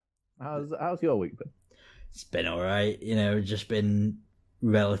How's your week been? It's been alright, just been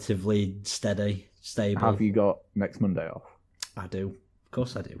relatively steady, stable. Have you got next Monday off? I do. Of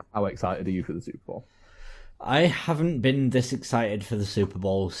course I do. How excited are you for the Super Bowl? I haven't been this excited for the Super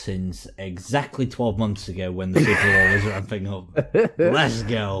Bowl since exactly 12 months ago when the Super Bowl was ramping up. Let's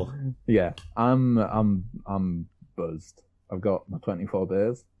go. Yeah, I'm buzzed. I've got my 24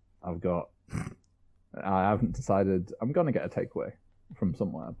 beers. I haven't decided. I'm gonna get a takeaway from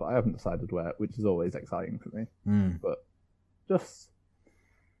somewhere, but I haven't decided where, which is always exciting for me. But there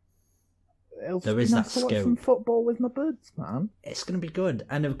is that scope. Watch some football with my buds, man. It's gonna be good,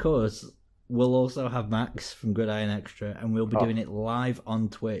 and of course, we'll also have Max from Gridiron Extra, and we'll be doing it live on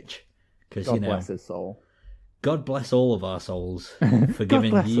Twitch. Because God bless his soul. God bless all of our souls for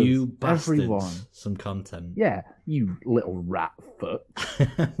giving you bastards some content. Yeah, you little rat foot.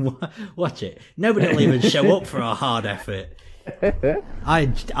 Watch it. Nobody will even show up for our hard effort.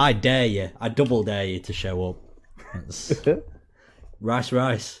 I dare you. I double dare you to show up. Rice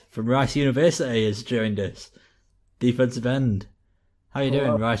from Rice University has joined us. Defensive end. How you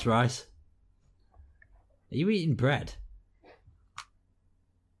doing, Rice? Are you eating bread?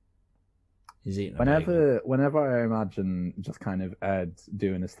 He's eating whenever I imagine just kind of Ed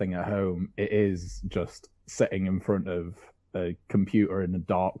doing his thing at home, it is just sitting in front of a computer in a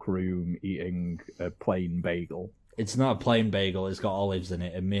dark room eating a plain bagel. It's not a plain bagel, it's got olives in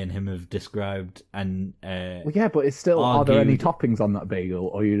it, and me and him have described and well, yeah, but it's still are there any toppings on that bagel,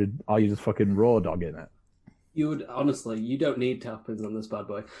 or are you just fucking raw dogging it? You would honestly, you don't need toppings on this bad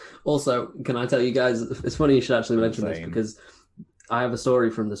boy. Also, can I tell you guys, it's funny you should actually mention this because I have a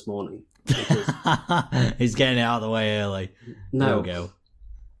story from this morning. He's getting it out of the way early. No. There we go.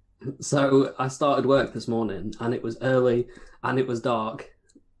 So I started work this morning and it was early and it was dark.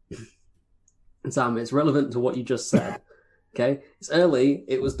 Sam, it's relevant to what you just said. Okay? It's early,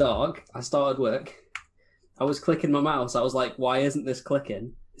 it was dark, I started work. I was clicking my mouse, I was like, why isn't this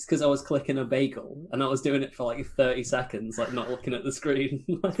clicking? It's because I was clicking a bagel and I was doing it for like 30 seconds, like not looking at the screen.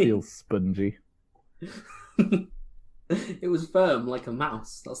 It feels spongy. It was firm like a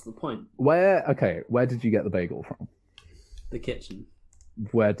mouse. That's the point. Where did you get the bagel from? The kitchen.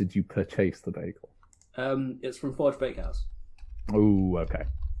 Where did you purchase the bagel? It's from Forge Bakehouse. Oh, okay.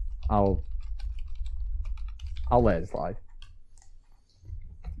 I'll let it slide.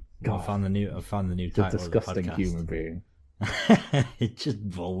 God, I found the new title. A disgusting of the podcast. Human being. It's just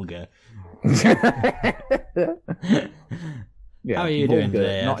vulgar. Yeah, how are you vulgar, doing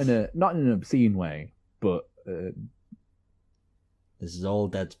today? Not in an obscene way, but. This is all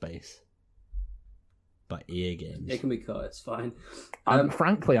Dead Space. By EA Games. It can be cut, it's fine.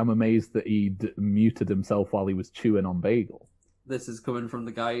 Frankly, I'm amazed that he muted himself while he was chewing on bagel. This is coming from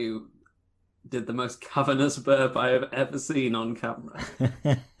the guy who did the most cavernous burp I have ever seen on camera.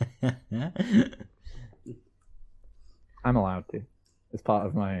 I'm allowed to. It's part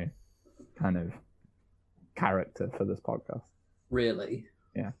of my kind of character for this podcast. Really?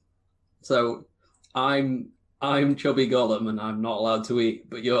 Yeah. So, I'm Chubby Gollum and I'm not allowed to eat,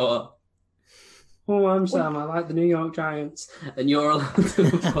 but you're... Oh, I'm Sam, I like the New York Giants. And you're allowed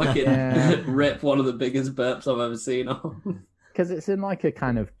to fucking rip one of the biggest burps I've ever seen off. Because it's in like a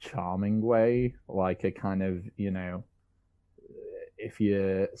kind of charming way, like a kind of, if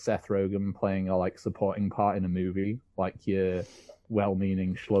you're Seth Rogen playing a like supporting part in a movie, like your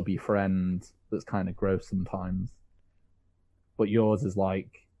well-meaning schlubby friend that's kind of gross sometimes. But yours is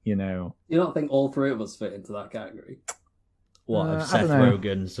like, You don't think all three of us fit into that category? What, Seth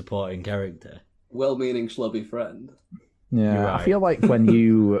Rogen supporting character? Well-meaning schlubby friend. Yeah, right. I feel like when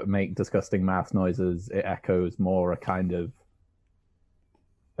you make disgusting mouth noises, it echoes more a kind of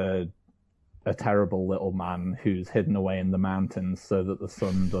a terrible little man who's hidden away in the mountains so that the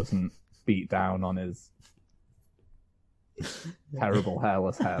sun doesn't beat down on his terrible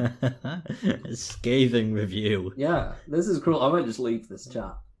hairless head. Scathing review. Yeah, this is cruel. I might just leave this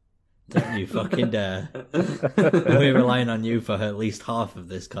chat. Don't you fucking dare. We're relying on you for at least half of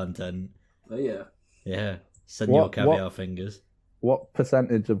this content. Oh, yeah. Yeah. Send your caviar fingers. What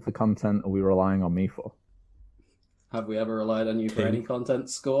percentage of the content are we relying on me for? Have we ever relied on you for any content,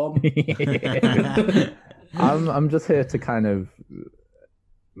 Scorm? I'm just here to kind of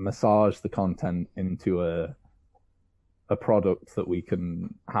massage the content into a product that we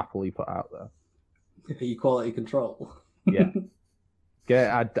can happily put out there. You quality control. Yeah.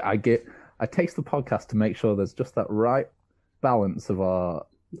 I taste the podcast to make sure there's just that right balance of our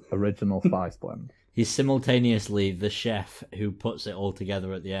original spice blend. He's simultaneously the chef who puts it all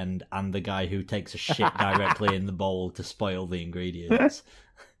together at the end and the guy who takes a shit directly in the bowl to spoil the ingredients.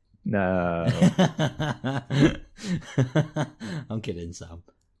 No. I'm kidding, Sam.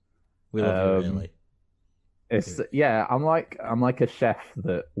 We love you, really. I'm like a chef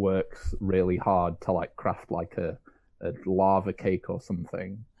that works really hard to like craft like a lava cake or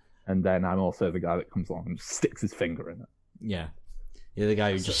something, and then I'm also the guy that comes along and just sticks his finger in it. Yeah, you're the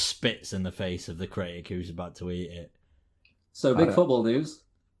guy who just spits in the face of the critic who's about to eat it. So big football news.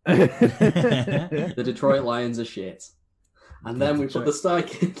 The Detroit Lions are shit. And then we put the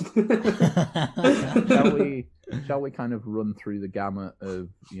strike in. Shall we kind of run through the gamut of,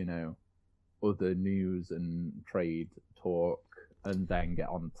 other news and trade talk and then get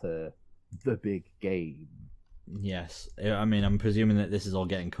on to the big game? Yes. I mean, I'm presuming that this is all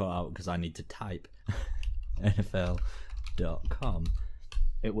getting cut out because I need to type NFL.com.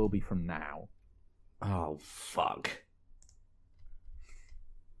 It will be from now. Oh, fuck.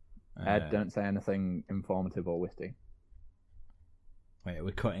 Ed, don't say anything informative or witty. Wait,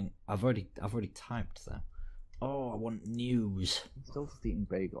 we're cutting. I've already typed that. Oh, I want news. I'm still just eating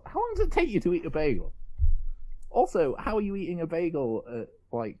bagel. How long does it take you to eat a bagel? Also, how are you eating a bagel at,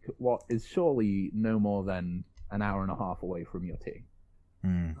 like, what is surely no more than an hour and a half away from your tea?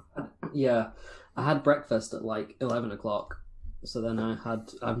 Yeah, I had breakfast at like 11 o'clock, so then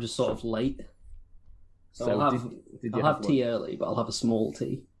I'm just sort of late. So I'll have tea early, but I'll have a small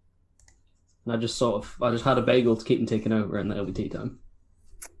tea. And I just had a bagel to keep them taking over, and then it'll be tea time.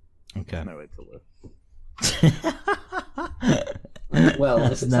 Okay. No way to live. Well,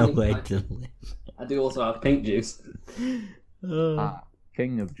 that's no way to live. I do also have pink juice.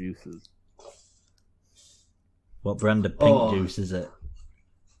 King of juices. What brand of pink juice is it?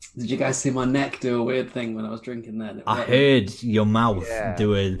 Did you guys see my neck do a weird thing when I was drinking then? I heard your mouth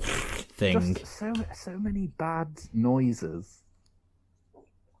do a thing. Just so many bad noises.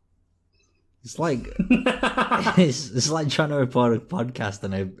 It's like it's like trying to record a podcast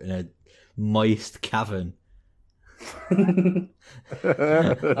in a moist cavern. I thought you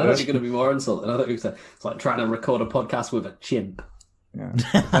were going to be more insulting. I thought you said it's like trying to record a podcast with a chimp. Yeah,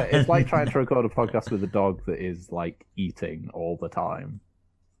 it's like trying to record a podcast with a dog that is like eating all the time.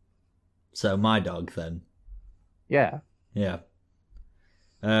 So my dog, then. Yeah.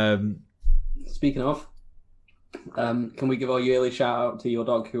 Speaking of, can we give our yearly shout out to your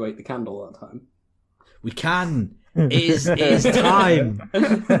dog who ate the candle that time? We can. It is time.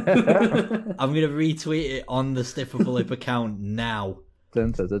 I'm going to retweet it on the Stiffer Lip account now.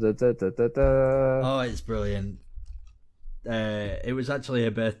 Dun, da, da, da, da, da, da. Oh, it's brilliant. It was actually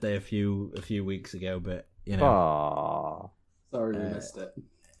her birthday a few weeks ago, but Aww. Sorry we missed it.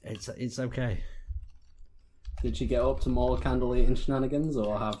 It's okay. Did she get up to more candle eating shenanigans,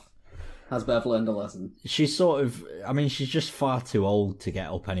 or has Bev learned a lesson? She's sort of. I mean, she's just far too old to get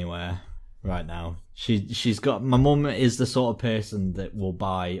up anywhere right now. She's got. My mum is the sort of person that will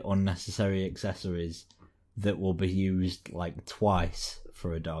buy unnecessary accessories that will be used like twice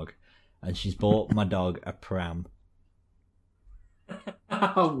for a dog, and she's bought my dog a pram.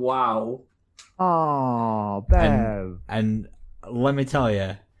 Wow. Oh, Bev. And let me tell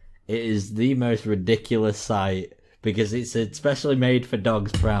you, it is the most ridiculous sight because it's especially made for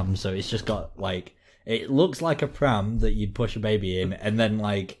dogs pram. So it's just got like, it looks like a pram that you'd push a baby in, and then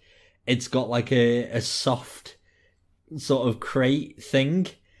like it's got like a soft sort of crate thing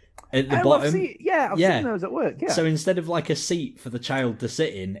at the bottom. I've seen those at work. Yeah. So instead of like a seat for the child to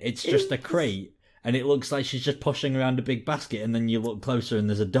sit in, it's just a crate, and it looks like she's just pushing around a big basket, and then you look closer and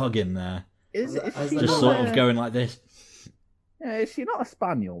there's a dog in there. Is she just sort of going like this. Yeah, is she not a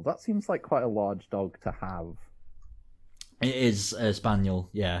spaniel? That seems like quite a large dog to have. It is a spaniel,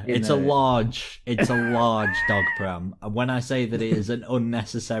 yeah. It's a large dog pram. And when I say that it is an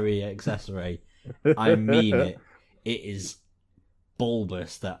unnecessary accessory, I mean it. It is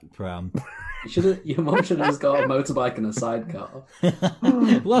bulbous, that pram. Your mum should have just got a motorbike and a sidecar.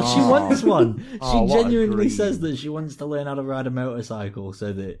 Well, she wants one. She genuinely says that she wants to learn how to ride a motorcycle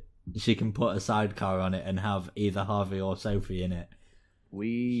so that she can put a sidecar on it and have either Harvey or Sophie in it.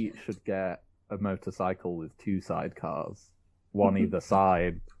 We should get a motorcycle with two sidecars, one either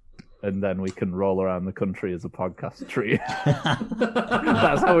side, and then we can roll around the country as a podcast trio.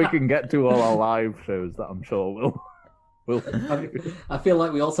 That's how we can get to all our live shows that I'm sure we'll I feel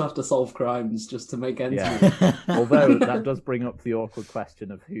like we also have to solve crimes just to make ends meet. Although that does bring up the awkward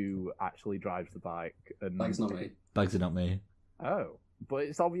question of who actually drives the bike. And Bag's not me. Bag's not me. Oh, but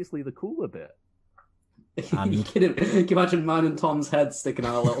it's obviously the cooler bit. And... Can you imagine mine and Tom's heads sticking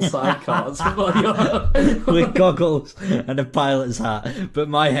out little sidecars? With goggles and a pilot's hat, but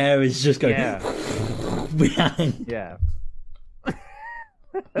my hair is just going behind. Yeah.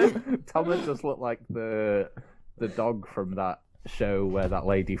 Tom would just look like the dog from that show where that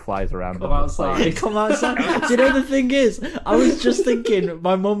lady flies around? Come on the outside. plane? Come outside. Do you know the thing is? I was just thinking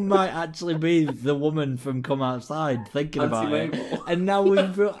my mum might actually be the woman from Come Outside. Thinking Auntie about it, Mabel. and now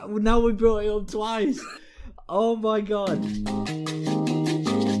we brought it up twice. Oh my god.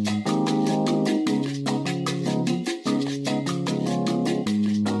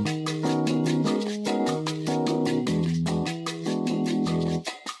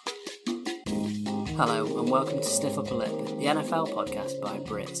 Hello and welcome to Stiff Upper Lip, the NFL podcast by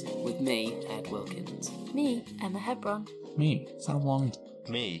Brit, with me, Ed Wilkins. Me, Emma Hebron. Me, Sam Long.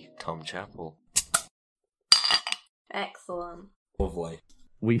 Me, Tom Chappell. Excellent. Lovely.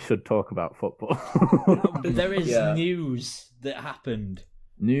 We should talk about football. There is Yeah. news that happened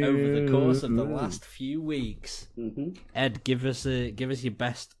News. over the course of the last few weeks. Mm-hmm. Ed, give us your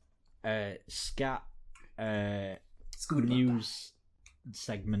best scat news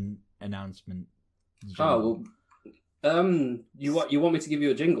segment announcement. Oh well, you want me to give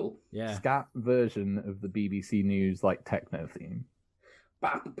you a jingle? Yeah. Scat version of the BBC News like techno theme.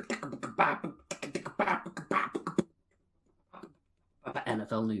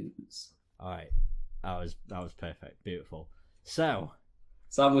 NFL news. All right. That was perfect. Beautiful. So,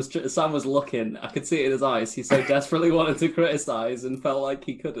 Sam was looking. I could see it in his eyes. He so desperately wanted to criticize and felt like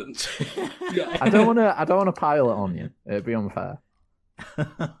he couldn't. Yeah. I don't want to pile it on you. It'd be unfair.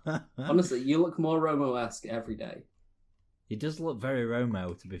 Honestly, you look more Romo-esque every day. he does look very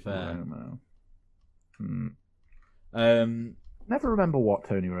Romo, to be I fair. don't know. Um, Never remember what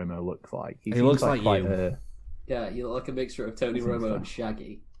Tony Romo looks like. He seems looks like quite you. Yeah, you look like a mixture of Tony Seems Romo fair. and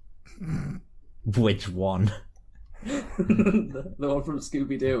Shaggy. which one? the one from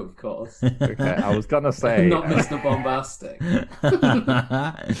Scooby Doo, of course. Okay, I was gonna say Not Mr. Bombastic.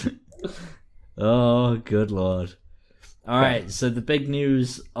 Oh, good lord. All right, so the big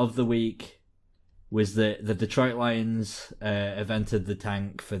news of the week was that the Detroit Lions have entered the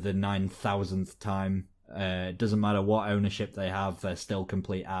tank for the 9,000th time. It doesn't matter what ownership they have, they're still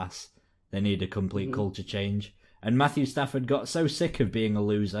complete ass. They need a complete culture change. And Matthew Stafford got so sick of being a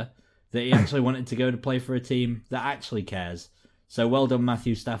loser that he actually wanted to go to play for a team that actually cares. So well done,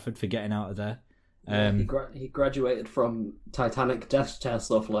 Matthew Stafford, for getting out of there. He graduated from Titanic Death Chair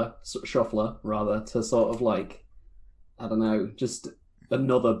Shuffler, rather, to sort of like, I don't know, just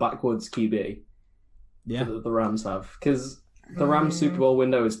another backwards QB Yeah. that the Rams have. Because the Rams Super Bowl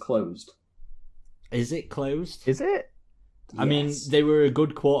window is closed. Is it closed? Is it? I mean, Yes. they were a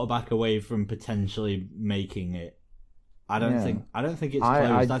good quarterback away from potentially making it. I don't Yeah. think it's I-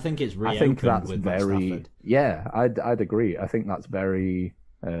 closed. I- I think it's I reopened think that's with Matt very. Stafford. Yeah, I'd agree. I think that's very.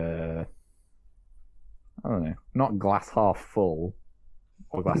 I don't know, not glass half full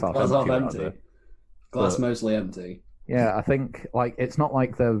or glass half Glass half empty. empty. rather. Glass But- mostly empty. Yeah, I think like it's not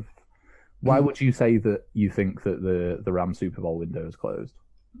like they've. Why would you say that you think that the Rams Super Bowl window is closed?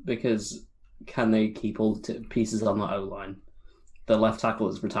 Because can they keep all the pieces on the O-line? The left tackle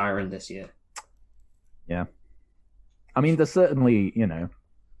is retiring this year. Yeah, I mean, there's certainly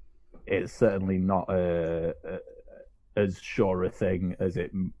it's certainly not as sure a thing as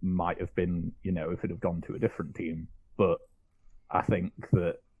it might have been, if it had gone to a different team. But I think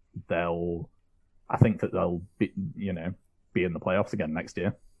that they'll be, be in the playoffs again next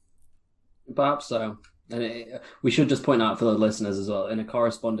year. Perhaps so. And we should just point out for the listeners as well, in a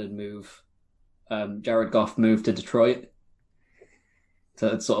corresponding move, Jared Goff moved to Detroit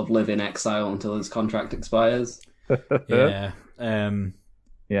to sort of live in exile until his contract expires. Yeah.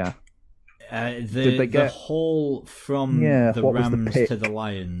 Yeah. The Did they the get- haul from Yeah, the what was the Rams pick? to the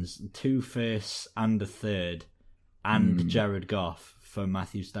Lions, 2 firsts and a third, and Jared Goff for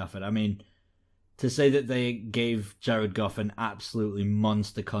Matthew Stafford. I mean, to say that they gave Jared Goff an absolutely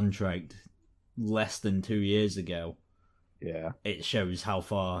monster contract less than 2 years ago, Yeah. it shows how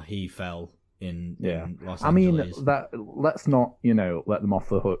far he fell in Los I mean, Angeles. that let's not, let them off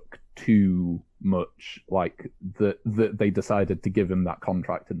the hook too much. Like that they decided to give him that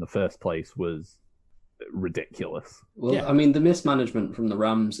contract in the first place was ridiculous. Well, Yeah. I mean, the mismanagement from the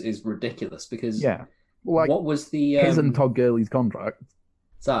Rams is ridiculous because Yeah. Like what was the his and Todd Gurley's contract.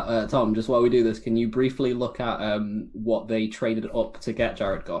 Tom, just while we do this, can you briefly look at what they traded up to get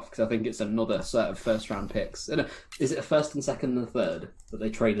Jared Goff? Because I think it's another set of first-round picks. Is it a first and second and a third that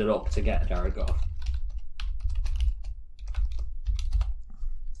they traded up to get Jared Goff?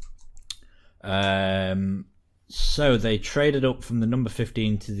 So they traded up from the number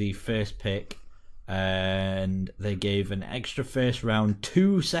 15 to the first pick, and they gave an extra first round,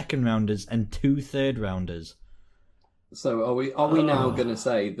 2 second rounders, and 2 third rounders. So are we now going to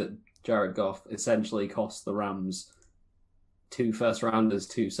say that Jared Goff essentially cost the Rams 2 first rounders,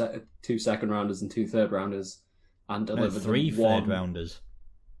 2 second rounders, and 2 third rounders, and No, delivered three them one, third rounders.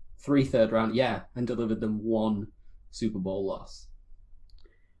 3 third round, yeah, and delivered them one Super Bowl loss.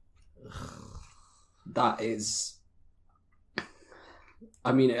 That is,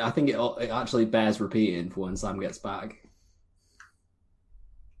 I mean, I think it actually bears repeating for when Sam gets back.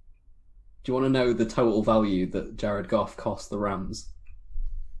 Do you want to know the total value that Jared Goff cost the Rams?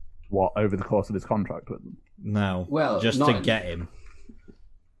 What, over the course of his contract with them? No, Well, just not to get him.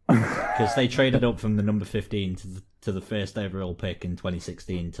 Because they traded up from the number 15 to the first overall pick in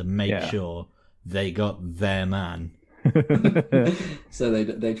 2016 to make sure they got their man. So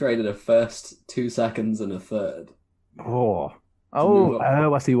they traded a first, 2 seconds, and a third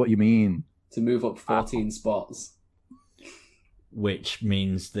I see what you mean. to move up 14 spots. Which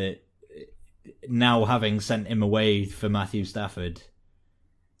means that now, having sent him away for Matthew Stafford,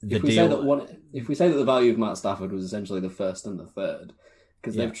 If we say that the value of Matt Stafford was essentially the first and the third,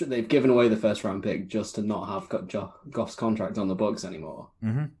 because they've given away the first round pick just to not have Goff's contract on the books anymore.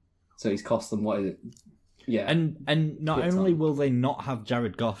 Mm-hmm. So he's cost them, what is it? Yeah. And not only will they not have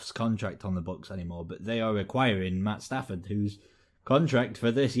Jared Goff's contract on the books anymore, but they are acquiring Matt Stafford, whose contract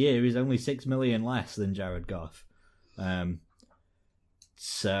for this year is only $6 million less than Jared Goff.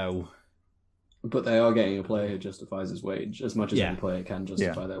 But they are getting a player who justifies his wage as much as any player can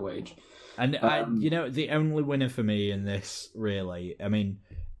justify their wage. And the only winner for me in this, really, I mean,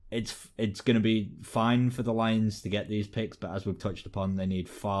 it's going to be fine for the Lions to get these picks, but as we've touched upon, they need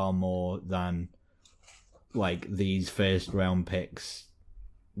far more than these first round picks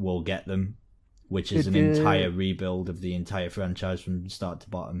will get them, which is an entire rebuild of the entire franchise from start to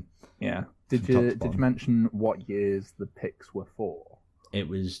bottom. Yeah. Did you mention what years the picks were for? It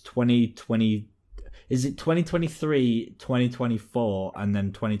was 2020. Is it 2023, 2024, and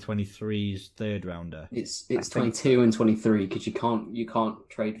then 2023's third rounder? It's 22 and 23 because you can't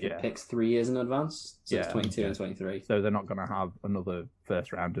trade for picks 3 years in advance. So it's 22 and 23. So they're not going to have another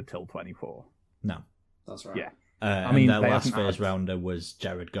first rounder till 24. No, that's right. Yeah, I mean, their last first rounder was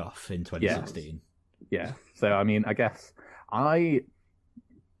Jared Goff in 2016. Yeah. So I mean, I guess I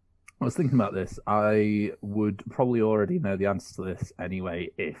was thinking about this. I would probably already know the answer to this anyway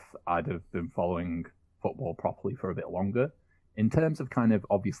if I'd have been following football properly for a bit longer. In terms of kind of,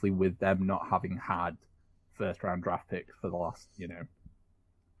 obviously, with them not having had first round draft picks for the last,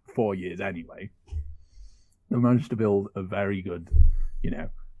 4 years anyway, they managed to build a very good,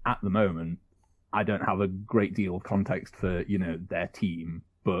 at the moment, I don't have a great deal of context for, their team,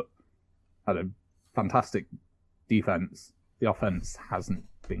 but had a fantastic defense. The offense hasn't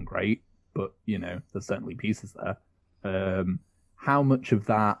been great, but there's certainly pieces there. How much of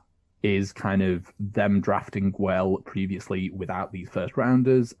that is kind of them drafting well previously without these first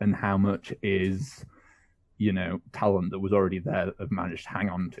rounders, and how much is talent that was already there that they've managed to hang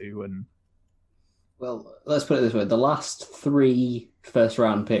on to? And well, let's put it this way: the last 3 first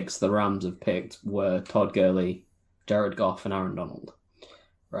round picks the Rams have picked were Todd Gurley, Jared Goff, and Aaron Donald.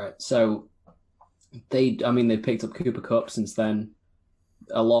 Right, so they picked up Cooper Kupp since then.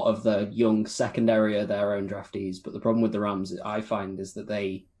 A lot of the young secondary are their own draftees, but the problem with the Rams, I find, is that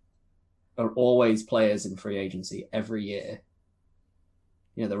they are always players in free agency every year.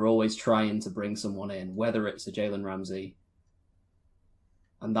 They're always trying to bring someone in, whether it's a Jalen Ramsey,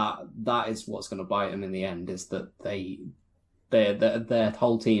 and that is what's going to bite them in the end. Is that their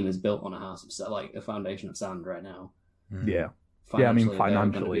whole team is built on a house of a foundation of sand right now. Yeah, I mean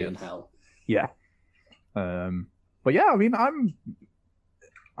financially, in hell. Yeah, but yeah,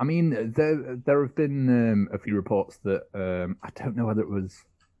 I mean, there have been a few reports that I don't know whether it was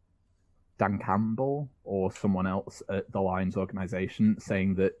Dan Campbell or someone else at the Lions organization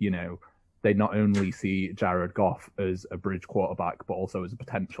saying that, they not only see Jared Goff as a bridge quarterback, but also as a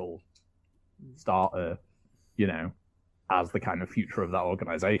potential starter, as the kind of future of that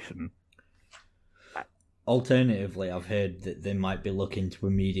organization. Alternatively, I've heard that they might be looking to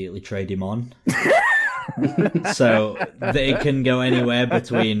immediately trade him on. So they can go anywhere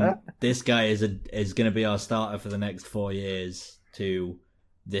between this guy is going to be our starter for the next 4 years to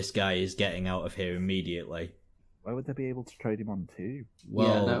this guy is getting out of here immediately. Why would they be able to trade him on too?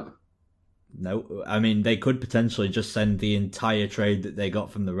 Well, no. I mean, they could potentially just send the entire trade that they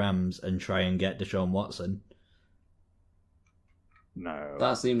got from the Rams and try and get Deshaun Watson. No.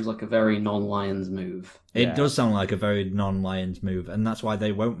 That seems like a very non-Lions move. It does sound like a very non-Lions move, and that's why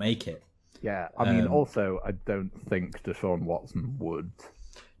they won't make it. Yeah, I mean, also, I don't think Deshaun Watson would.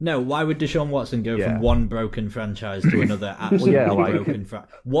 No, why would Deshaun Watson go from one broken franchise to another absolutely broken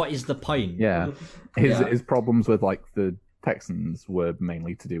franchise? What is the point? Yeah, his problems with the Texans were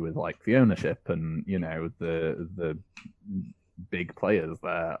mainly to do with the ownership and the big players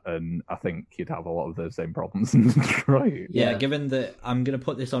there, and I think you'd have a lot of those same problems in Detroit. Yeah, given that I'm going to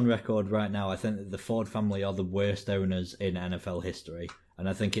put this on record right now, I think that the Ford family are the worst owners in NFL history. And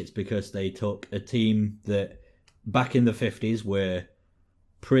I think it's because they took a team that back in the 50s were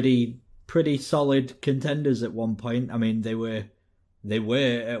pretty solid contenders at one point. I mean, they were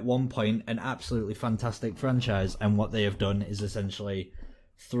at one point an absolutely fantastic franchise, and what they have done is essentially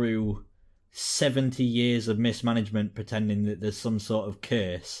through 70 years of mismanagement, pretending that there's some sort of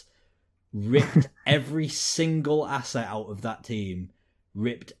curse, ripped every single asset out of that team,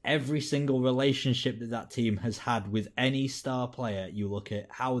 ripped every single relationship that team has had with any star player. You look at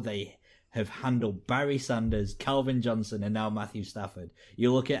how they have handled Barry Sanders, Calvin Johnson, and now Matthew Stafford.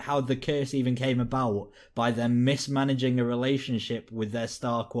 You look at how the curse even came about by them mismanaging a relationship with their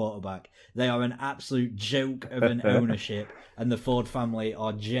star quarterback. They are an absolute joke of an ownership, and the Ford family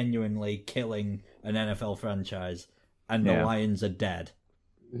are genuinely killing an NFL franchise, and the Lions are dead.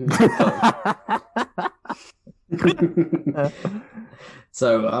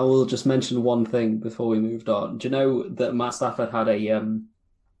 So I will just mention one thing before we moved on. Do you know that Matt Stafford had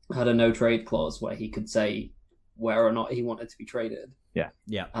a no trade clause where he could say where or not he wanted to be traded? Yeah.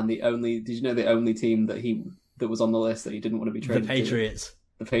 And did you know the only team that was on the list that he didn't want to be traded? The Patriots. To?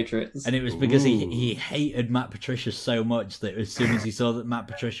 The Patriots. And it was because he hated Matt Patricia so much that as soon as he saw that Matt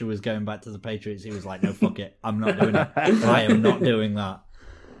Patricia was going back to the Patriots, he was like, no, fuck it. I'm not doing it. I am not doing that.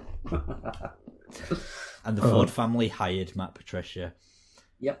 And the Ford family hired Matt Patricia.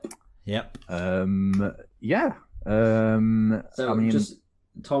 Yep. Yeah. So I mean, just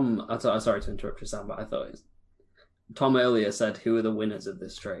Tom, sorry to interrupt you, Sam, but I thought Tom earlier said who are the winners of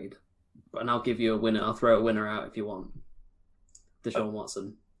this trade, and I'll give you a winner. I'll throw a winner out if you want. Deshaun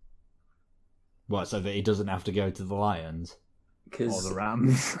Watson. What? So that he doesn't have to go to the Lions or the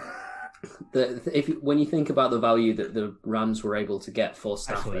Rams. When you think about the value that the Rams were able to get for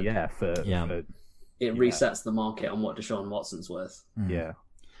Stafford, Actually, it resets the market on what Deshaun Watson's worth. Yeah.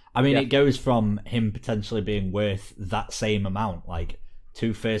 I mean, it goes from him potentially being worth that same amount, like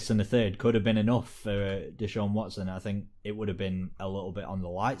 2 firsts and a third could have been enough for Deshaun Watson. I think it would have been a little bit on the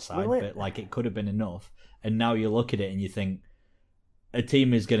light side, but like it could have been enough. And now you look at it and you think a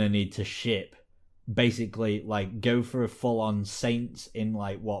team is going to need to ship, basically, like go for a full-on Saints in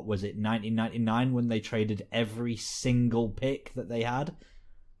like, what was it, 1999 when they traded every single pick that they had?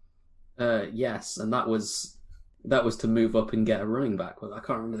 Yes, and that was to move up and get a running back. Well, I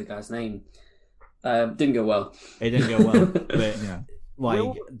can't remember the guy's name. Didn't go well. It didn't go well,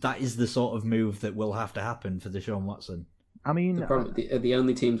 but that is the sort of move that will have to happen for Deshaun Watson. I mean, the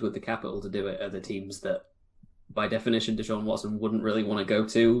only teams with the capital to do it are the teams that, by definition, Deshaun Watson wouldn't really want to go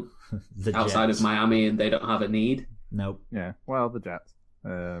to outside Jets. of Miami, and they don't have a need. Nope. Yeah, well, the Jets.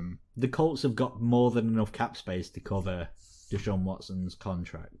 The Colts have got more than enough cap space to cover Deshaun Watson's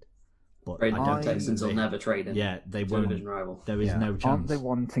contract. But Brandon Texans will never trade him. Yeah, they won't. Division rival. There is no chance. Aren't they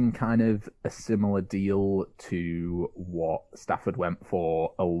wanting kind of a similar deal to what Stafford went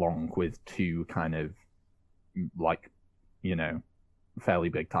for, along with 2 kind of, like, fairly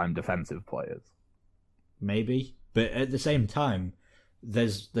big-time defensive players? Maybe. But at the same time,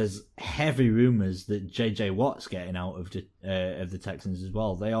 there's heavy rumours that JJ Watt's getting out of the Texans as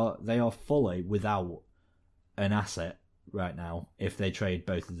well. They are fully without an asset right now if they trade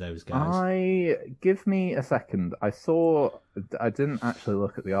both of those guys. Give me a second. I didn't actually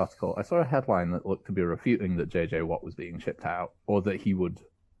look at the article. I saw a headline that looked to be refuting that JJ Watt was being shipped out, or that he would,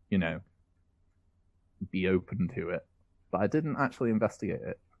 be open to it. But I didn't actually investigate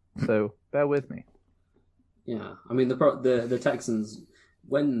it. So bear with me. Yeah, I mean the Texans,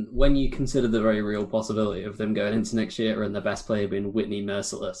 when you consider the very real possibility of them going into next year and the best player being Whitney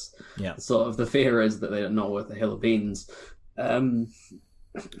Merciless, sort of the fear is that they're not worth a hill of beans. I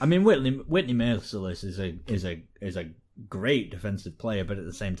mean, Whitney Merciless is a great defensive player, but at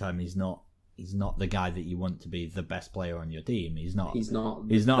the same time, he's not the guy that you want to be the best player on your team. He's not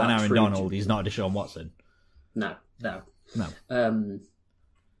an Aaron Donald. He's not a Deshaun Watson. No.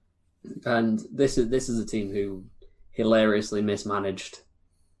 And this is a team who hilariously mismanaged.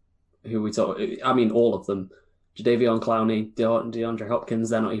 Who we talk? I mean, all of them. Jadeveon Clowney, DeAndre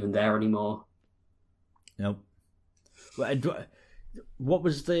Hopkins. They're not even there anymore. Nope. What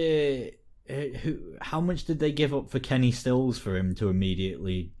was the? How much did they give up for Kenny Stills for him to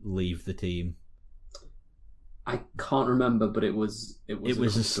immediately leave the team? I can't remember, but it was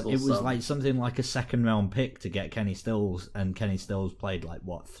like something like a 2nd round pick to get Kenny Stills, and Kenny Stills played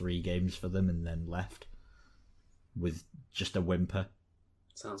 3 games for them and then left with just a whimper.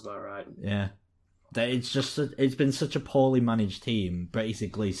 Sounds about right. Yeah, it's been such a poorly managed team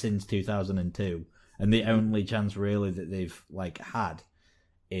basically since 2002, And the only chance really that they've had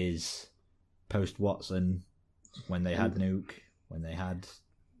is post Watson, when they had Nuke, when they had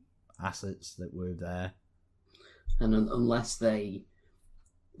assets that were there. And unless the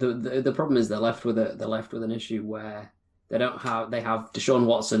problem is they're left with an issue where they have Deshaun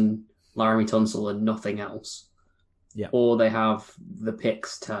Watson, Laramie Tunsil, and nothing else. Yeah. Or they have the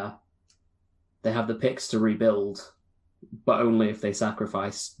picks to rebuild, but only if they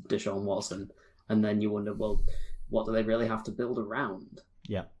sacrifice Deshaun Watson. And then you wonder, well, what do they really have to build around?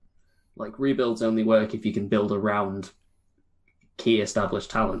 Yeah. Rebuilds only work if you can build around key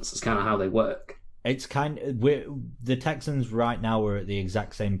established talents. It's kind of how they work. It's the Texans right now are at the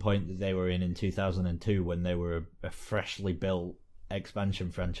exact same point that they were in 2002 when they were a freshly built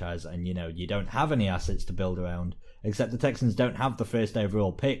expansion franchise, and you don't have any assets to build around, except the Texans don't have the first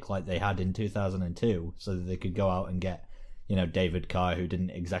overall pick like they had in 2002, so that they could go out and get David Carr, who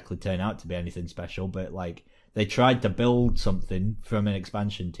didn't exactly turn out to be anything special, but they tried to build something from an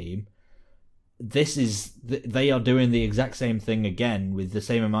expansion team. They are doing the exact same thing again with the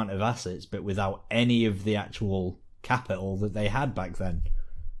same amount of assets, but without any of the actual capital that they had back then.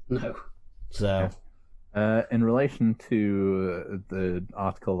 No. So, in relation to the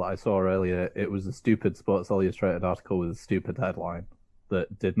article that I saw earlier, it was a stupid Sports Illustrated article with a stupid headline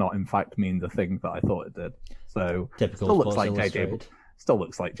that did not, in fact, mean the thing that I thought it did. So, typical still looks Sports like Illustrated. Still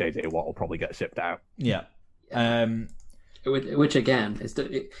looks like JJ Watt will probably get shipped out. Yeah. Which again,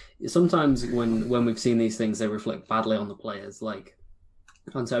 sometimes when we've seen these things, they reflect badly on the players. Like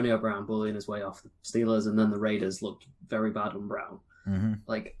Antonio Brown bullying his way off the Steelers, and then the Raiders looked very bad on Brown.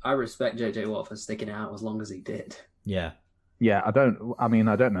 Mm-hmm. I respect JJ Watt for sticking it out as long as he did. Yeah. Yeah, I don't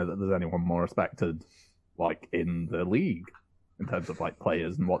know that there's anyone more respected in the league in terms of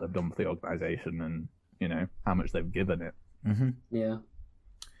players and what they've done for the organization and how much they've given it. Mm-hmm. Yeah.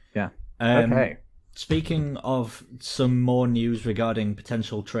 Okay. Speaking of some more news regarding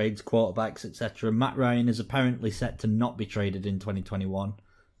potential trades, quarterbacks, etc., Matt Ryan is apparently set to not be traded in 2021.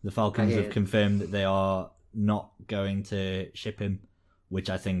 The Falcons have confirmed that they are not going to ship him, which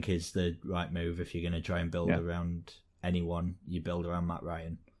I think is the right move. If you're going to try and build around anyone, you build around Matt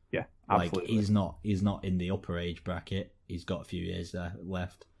Ryan. Yeah, absolutely. He's not in the upper age bracket. He's got a few years there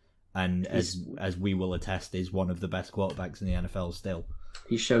left, and as we will attest, is one of the best quarterbacks in the NFL still.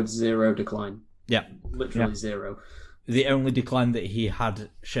 He showed zero decline. Yeah. Literally zero. The only decline that he had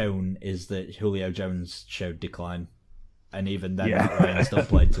shown is that Julio Jones showed decline. And even then, Matt Ryan still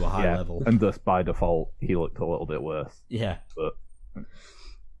played to a high level. And thus, by default, he looked a little bit worse. Yeah. But,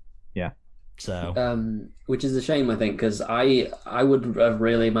 yeah. So. Which is a shame, I think, because I would have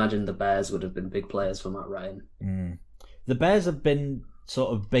really imagined the Bears would have been big players for Matt Ryan. Mm. The Bears have been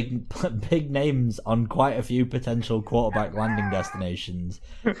sort of big names on quite a few potential quarterback landing destinations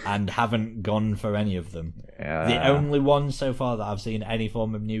and haven't gone for any of them. Yeah. The only one so far that I've seen any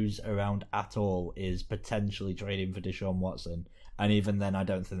form of news around at all is potentially trading for Deshaun Watson, and even then I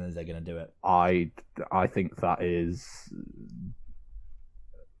don't think that they're going to do it. I think that is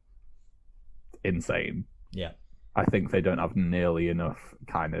insane. Yeah. I think they don't have nearly enough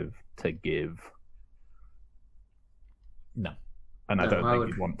to give. No. And I don't think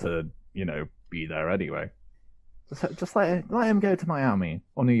you'd want to, be there anyway. Just let him go to Miami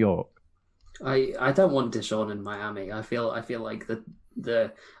or New York. I don't want Deshaun in Miami. I feel like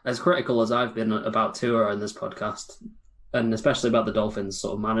the as critical as I've been about Tua in this podcast, and especially about the Dolphins'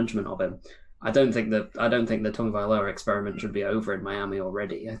 sort of management of him, I don't think the Tagovailoa experiment should be over in Miami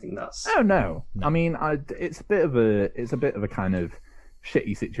already. I think that's no. I mean, it's a bit of a kind of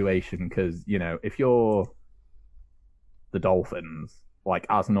shitty situation because if you're the Dolphins,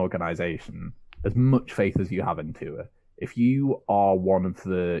 as an organization, as much faith as you have into it, if you are one of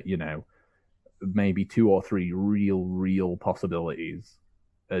the, maybe 2 or 3 real possibilities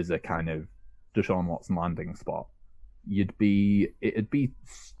as a kind of Deshaun Watson landing spot, it'd be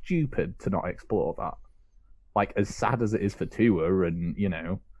stupid to not explore that. As sad as it is for Tua, and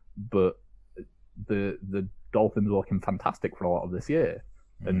but the Dolphins are looking fantastic for a lot of this year,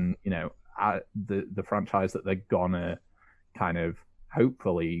 and the franchise that they're gonna kind of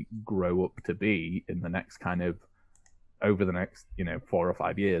hopefully grow up to be in the next over the next 4 or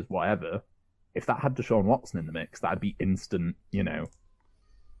 5 years, whatever. If that had Deshaun Watson in the mix, that'd be instant,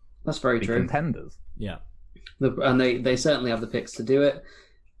 that's very true. Contenders. Yeah. And they certainly have the picks to do it.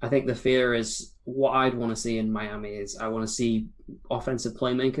 I think the fear is what I'd want to see in Miami is I want to see offensive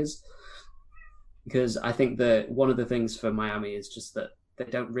playmakers, because I think that one of the things for Miami is just that they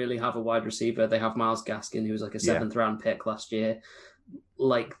don't really have a wide receiver. They have Myles Gaskin, who was a 7th round pick last year.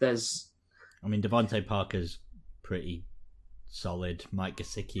 Devontae Parker's pretty solid. Mike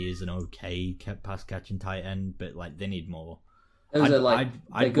Gesicki is an okay pass catching tight end, but like they need more. Those are like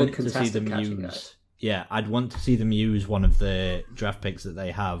I'd good want to see them catching use. guys. Yeah, I'd want to see them use one of the draft picks that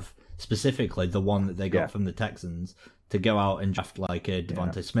they have, specifically the one that they got from the Texans, to go out and draft like a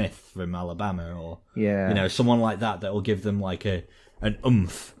Devontae Smith from Alabama, or someone like that will give them like an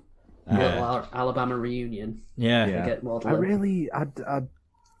oomph. Alabama reunion. Yeah. Get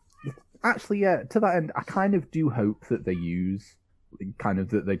Actually, to that end, I kind of do hope that they use,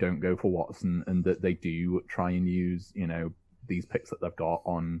 that they don't go for Watson, and that they do try and use, these picks that they've got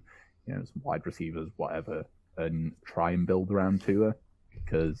on, some wide receivers, whatever, and try and build around Tua,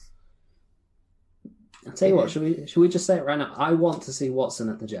 because... I'll tell you what, should we just say it right now? I want to see Watson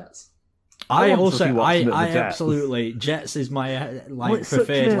at the Jets. I absolutely, Jets is my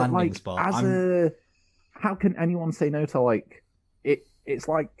preferred landing spot. How can anyone say no to like it? It's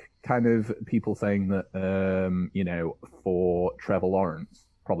like kind of people saying that for Trevor Lawrence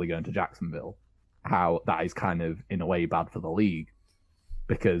probably going to Jacksonville, how that is kind of in a way bad for the league,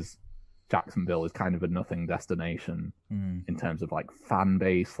 because Jacksonville is kind of a nothing destination in terms of like fan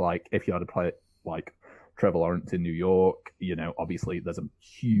base. Like if you had to play like Trevor Lawrence in New York, obviously there's a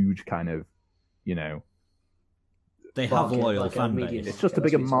huge kind of, they have a loyal fan base. It's just a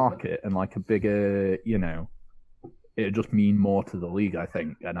bigger market and like a bigger, it'd just mean more to the league, I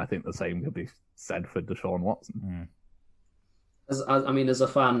think. And I think the same could be said for Deshaun Watson. As a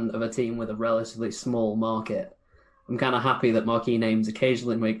fan of a team with a relatively small market, I'm kind of happy that marquee names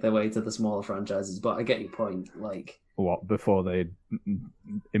occasionally make their way to the smaller franchises, but I get your point. Like, what, before they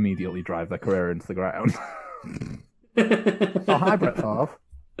immediately drive their career into the ground? Hi, Brett Favre.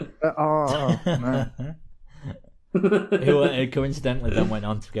 No. Who coincidentally then went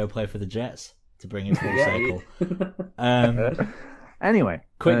on to go play for the Jets to bring it full circle. Anyway,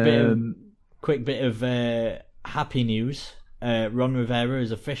 quick bit of happy news. Ron Rivera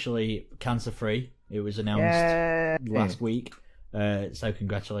is officially cancer-free. It was announced last week. So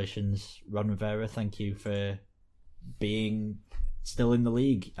congratulations, Ron Rivera. Thank you for being still in the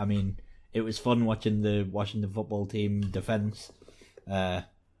league. I mean, it was fun watching the Washington football team defense.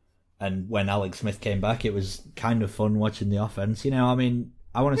 And when Alex Smith came back, it was kind of fun watching the offense.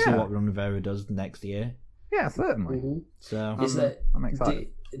 I want to see what Ron Rivera does next year. Yeah, certainly. Mm-hmm. So I'm excited.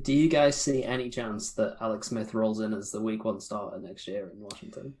 Do you guys see any chance that Alex Smith rolls in as the week 1 starter next year in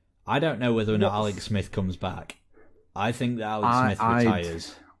Washington? I don't know whether or not Alex Smith comes back. I think that Alex Smith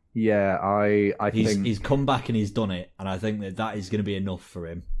retires. I think he's come back and he's done it, and I think that is going to be enough for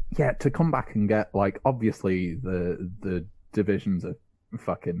him. Yeah, to come back and get obviously the division's a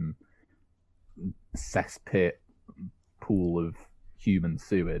fucking cesspit pool of human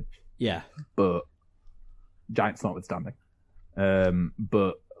sewage. Yeah, but Giants notwithstanding.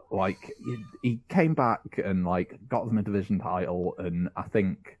 But he came back and got them a division title, and I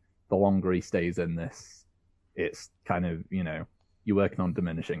think the longer he stays in this, it's kind of you're working on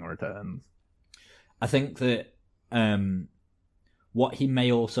diminishing returns. I think that what he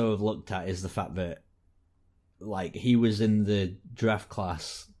may also have looked at is the fact that he was in the draft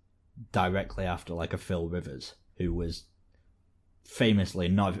class directly after a Phil Rivers, who was famously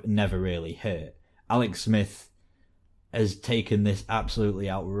never really hurt. Alex Smith has taken this absolutely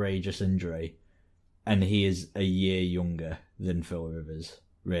outrageous injury, and he is a year younger than Phil Rivers,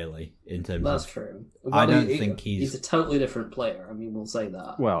 really, in terms That's of... true. I don't think he's... He's a totally different player. I mean, we'll say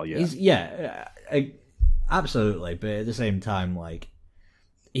that. Well, yeah. Absolutely, but at the same time,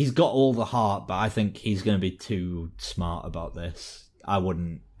 he's got all the heart, but I think he's going to be too smart about this. I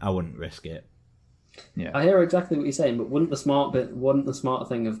wouldn't risk it. Yeah, I hear exactly what you're saying, but wouldn't the smart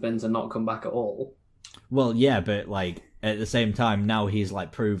thing have been to not come back at all? Well, yeah, but at the same time, now he's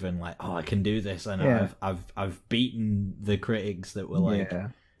proven I can do this, and I've beaten the critics that were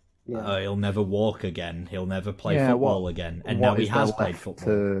he'll never walk again, he'll never play football again, and now he has played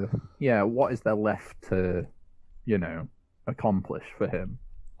football. What is there left to, accomplish for him?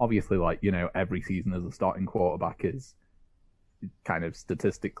 Obviously, every season as a starting quarterback is kind of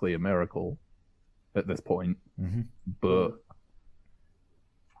statistically a miracle at this point, but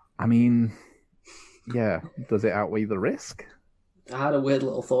I mean. Yeah, does it outweigh the risk? I had a weird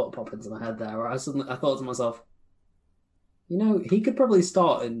little thought pop into my head there, where I thought to myself, he could probably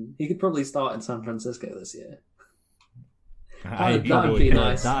start in San Francisco this year. That'd be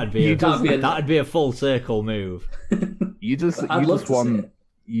nice. That'd be a full circle move. You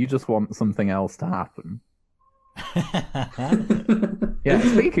just want something else to happen. Yeah.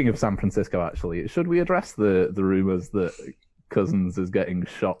 Speaking of San Francisco, actually, should we address the rumors that Cousins is getting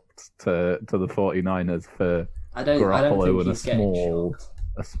shopped to the 49ers for Garoppolo and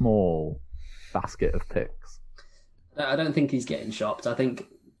a small basket of picks? I don't think he's getting shopped. I think,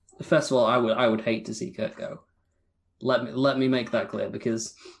 first of all, I would hate to see Kirk go. Let me make that clear,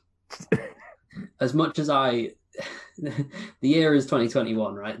 because as much as the year is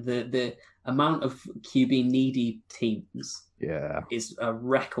 2021, right? The amount of QB needy teams is a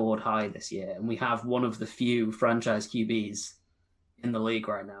record high this year, and we have one of the few franchise QBs in the league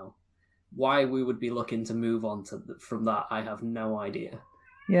right now. Why we would be looking to move on from that, I have no idea.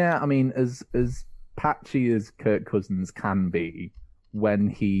 Yeah, I mean, as patchy as Kirk Cousins can be, when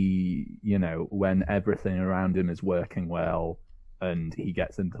when everything around him is working well and he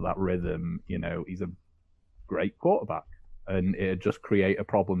gets into that rhythm, he's a great quarterback. And it'd just create a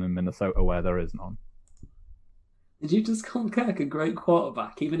problem in Minnesota where there is none. Did you just call Kirk a great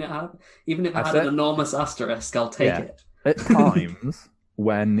quarterback? Even if it had an enormous asterisk, I'll take it. At times,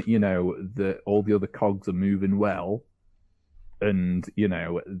 when all the other cogs are moving well, and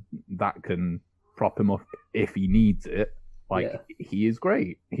that can prop him up if he needs it. He is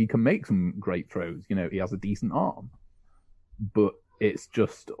great. He can make some great throws. He has a decent arm, but it's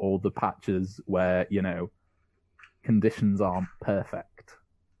just all the patches where conditions aren't perfect.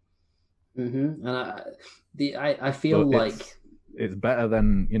 Mm-hmm. And I feel like it's better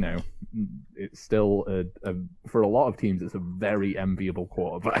than it's still for a lot of teams it's a very enviable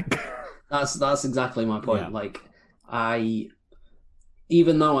quarterback. That's exactly my point. Yeah.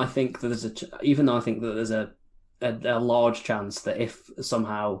 Even though I think that there's a large chance that if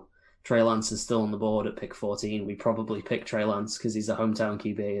somehow Trey Lance is still on the board at pick 14, we probably pick Trey Lance because he's a hometown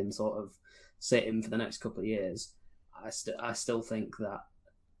QB and sort of sit him for the next couple of years. I still think that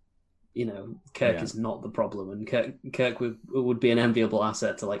Kirk is not the problem, and Kirk would be an enviable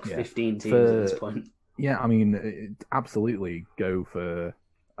asset to 15 teams at this point. Yeah, I mean, absolutely go for.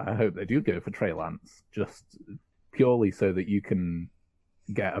 I hope they do go for Trey Lance, just purely so that you can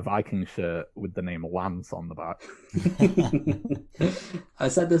get a Viking shirt with the name Lance on the back. I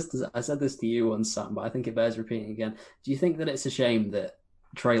said this to you once, Sam, but I think it bears repeating again. Do you think that it's a shame that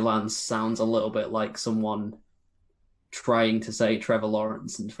Trey Lance sounds a little bit like someone trying to say Trevor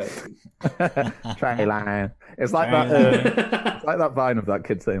Lawrence and failing? Trey Lance. It's like that. It's like that vine of that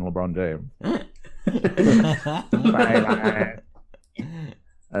kid saying LeBron James.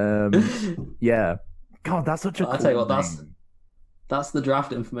 Yeah. God, that's such a. I'll tell you what. That's the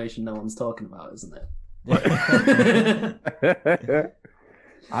draft information no one's talking about, isn't it?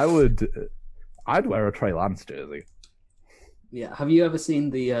 I'd wear a Trey Lance jersey. Yeah. Have you ever seen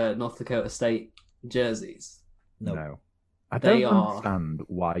the North Dakota State jerseys? No. I don't understand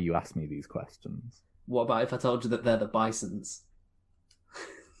why you ask me these questions. What about if I told you that they're the Bisons?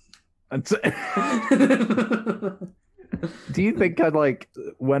 Do you think I'd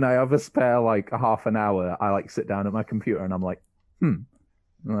when I have a spare a half an hour, I sit down at my computer and I'm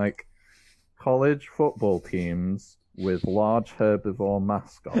college football teams with large herbivore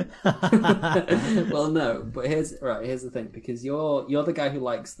mascots? Well, no, but here's the thing, because you're the guy who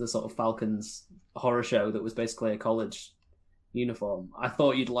likes the sort of Falcons horror show that was basically a college uniform. I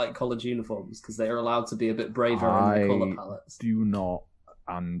thought you'd like college uniforms because they are allowed to be a bit braver on the color palettes. Do not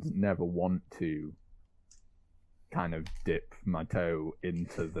and never want to kind of dip my toe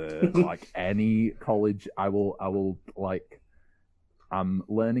into the any college. I will I'm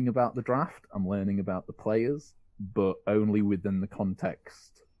learning about the draft, I'm learning about the players, but only within the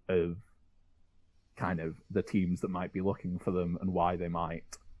context of kind of the teams that might be looking for them and why they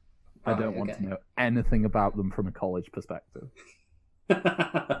might. I don't want to know anything about them from a college perspective.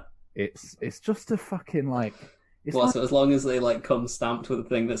 It's just a fucking so as long as they come stamped with a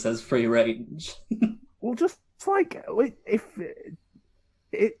thing that says free range. Well, just if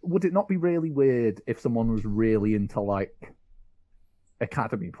would it not be really weird if someone was really into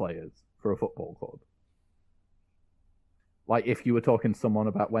academy players for a football club? If you were talking to someone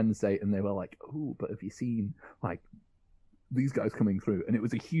about Wednesday and they were like, "Oh, but have you seen these guys coming through?" and it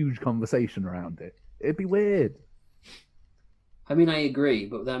was a huge conversation around it. It'd be weird. I mean, I agree,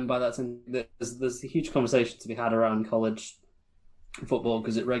 but then by that time, there's a huge conversation to be had around college football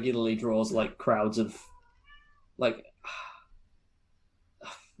because it regularly draws crowds of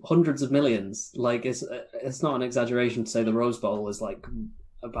hundreds of millions. It's not an exaggeration to say the Rose Bowl is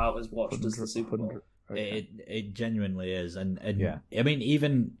about as watched as the Super Bowl. It genuinely is, and yeah. I mean,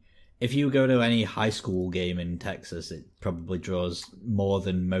 even if you go to any high school game in Texas, it probably draws more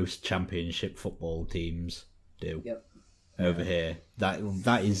than most championship football teams do. Yep. Over here, that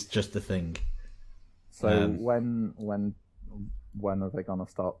is just the thing. So when are they gonna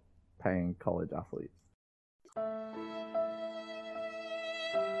start paying college athletes?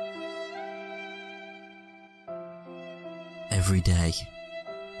 Every day,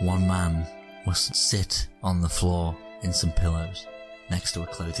 one man must sit on the floor in some pillows next to a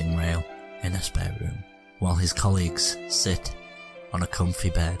clothing rail in a spare room, while his colleagues sit on a comfy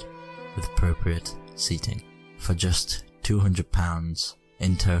bed with appropriate seating. For just £200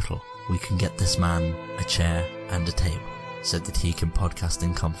 in total, we can get this man a chair and a table so that he can podcast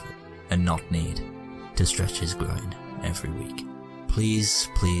in comfort and not need to stretch his groin every week. Please,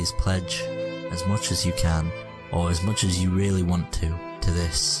 please pledge as much as you can, or as much as you really want to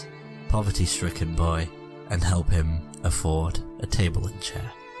this poverty-stricken boy and help him afford a table and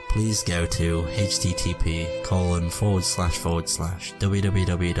chair. Please go to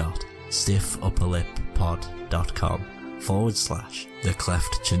http://www.stiffupperlippod.com/the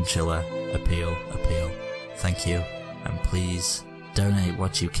Cleft Chinchilla appeal. Thank you, and please donate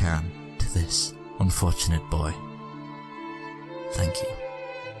what you can to this unfortunate boy. Thank you.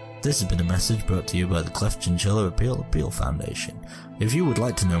 This has been a message brought to you by the Cleft Chinchilla Appeal Foundation. If you would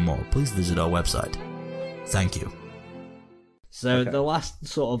like to know more, please visit our website. Thank you. So Okay. the last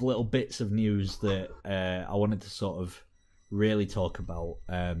sort of little bits of news that I wanted to sort of really talk about,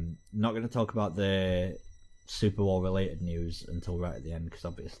 not going to talk about the Super Bowl related news until right at the end, because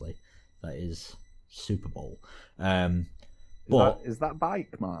obviously that is Super Bowl. But Is that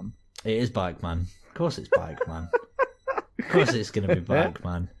Bike Man? it is Bike Man. Of course it's Bike Man. Of course it's going to be Bike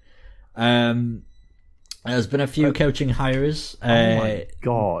Man. There's been a few coaching hires. Oh my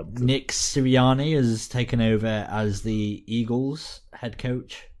god. Nick Sirianni has taken over as the Eagles head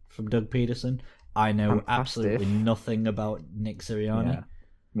coach from Doug Peterson. I know Fantastic. absolutely nothing about Nick Sirianni. Yeah,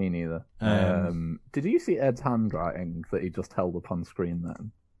 me neither. Did you see Ed's handwriting that he just held up on screen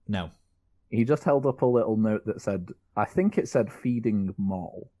then? No. He just held up a little note that said, I think it said feeding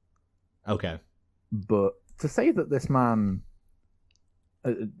Moll. Okay. But to say that this man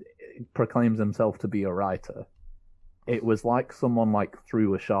proclaims himself to be a writer, it was like someone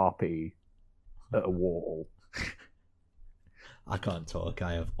threw a Sharpie at a wall. I can't talk.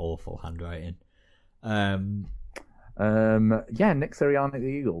 I have awful handwriting. Yeah, Nick Sirianni at the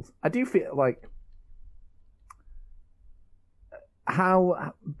Eagles. I do feel like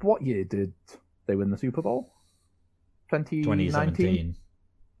what year did they win the Super Bowl? 2019? 2017.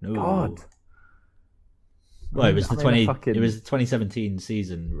 Ooh. God. Well, it was the I mean, 20. It was the 2017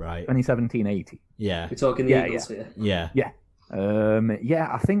 season, right? 2017-80. Yeah. We're talking the Yeah, Eagles here. Yeah. Yeah,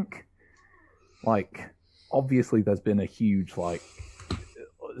 I think, obviously there's been a huge,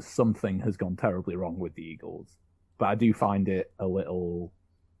 something has gone terribly wrong with the Eagles. But I do find it a little...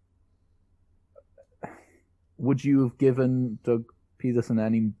 Would you have given Doug Peterson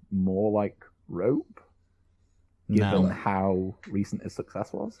any more, rope? Given No. how recent his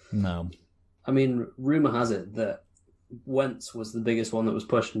success was? No. I mean, rumor has it that Wentz was the biggest one that was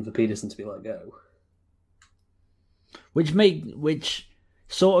pushing for Peterson to be let go. Which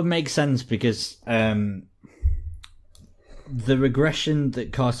sort of makes sense because the regression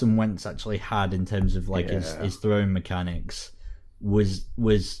that Carson Wentz actually had in terms of his throwing mechanics was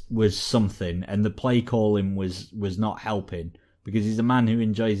something, and the play calling was not helping because he's a man who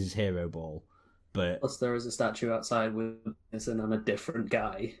enjoys his hero ball. But Plus, there is a statue outside with Peterson and a different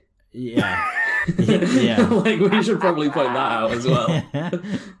guy. yeah, yeah. We should probably point that out as well.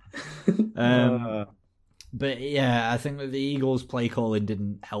 But yeah, I think that the Eagles' play calling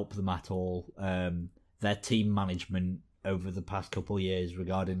didn't help them at all. Their team management over the past couple of years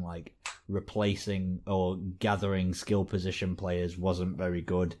regarding replacing or gathering skill position players wasn't very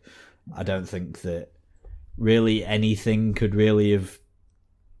good. I don't think that really anything could really have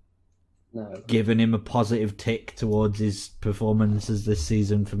given him a positive tick towards his performances this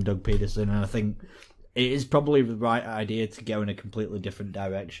season from Doug Peterson, and I think it is probably the right idea to go in a completely different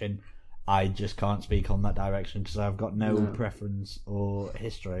direction. I just can't speak on that direction because I've got no preference or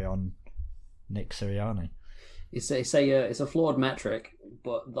history on Nick Sirianni. It's a flawed metric,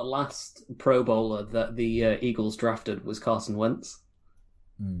 but the last Pro Bowler that the Eagles drafted was Carson Wentz.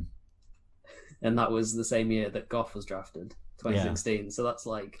 Mm. And that was the same year that Goff was drafted, 2016. Yeah. So that's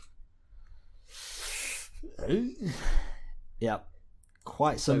yeah,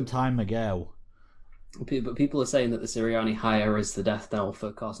 quite some time ago. But people are saying that the Sirianni hire is the death knell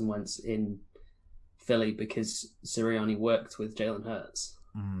for Carson Wentz in Philly because Sirianni worked with Jalen Hurts.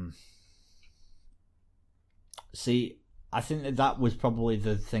 Mm. See, I think that was probably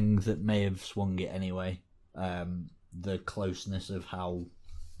the thing that may have swung it anyway. The closeness of how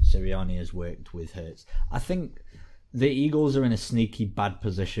Sirianni has worked with Hurts. I think the Eagles are in a sneaky bad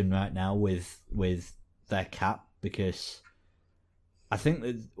position right now with their cap because I think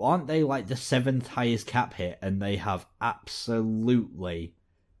that aren't they the 7th highest cap hit and they have absolutely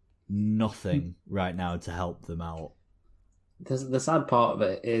nothing right now to help them out. The sad part of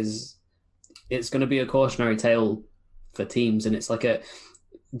it is it's going to be a cautionary tale for teams, and it's like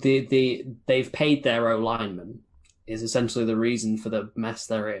they've paid their O-lineman is essentially the reason for the mess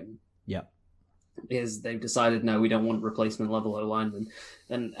they're in. Yep. Is they've decided, no, we don't want replacement level O-linemen.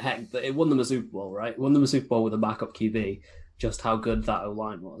 And heck, it won them a Super Bowl, right? It won them a Super Bowl with a backup QB, just how good that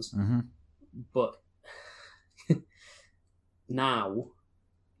O-line was. Mm-hmm. But now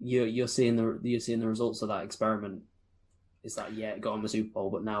you're seeing the results of that experiment. Is that, yeah, it got them a Super Bowl,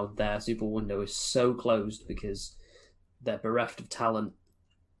 but now their Super Bowl window is so closed because they're bereft of talent.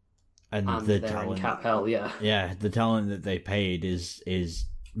 And the they're talent, in cap hell, yeah. Yeah, the talent that they paid is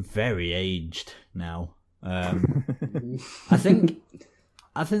very aged now. I think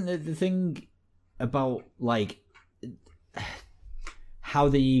that the thing about like how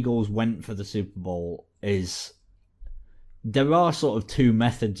the Eagles went for the Super Bowl is there are sort of two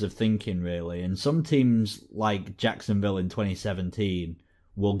methods of thinking, really, and some teams like Jacksonville in 2017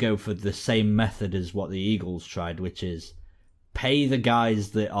 will go for the same method as what the Eagles tried, which is pay the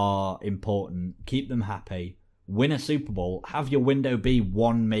guys that are important, keep them happy, win a Super Bowl, have your window be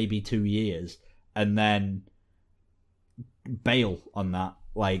 1, maybe 2 years, and then bail on that.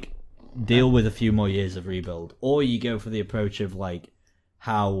 Like, deal with a few more years of rebuild. Or you go for the approach of, like,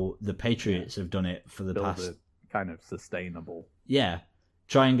 how the Patriots have done it for the Build past... it kind of sustainable. Yeah.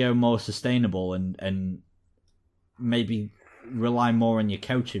 Try and go more sustainable and maybe rely more on your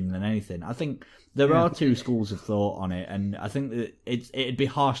coaching than anything. I think there are two schools of thought on it, and I think that it'd be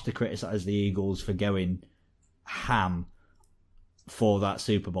harsh to criticise the Eagles for going ham for that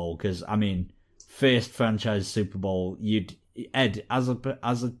Super Bowl, because, I mean, first franchise Super Bowl, Ed, as a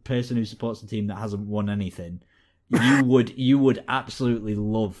person who supports a team that hasn't won anything, you would absolutely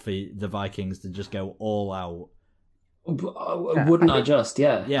love for the Vikings to just go all out. Wouldn't I just?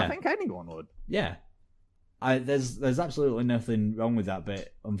 Yeah. Yeah. I think anyone would. Yeah. There's absolutely nothing wrong with that,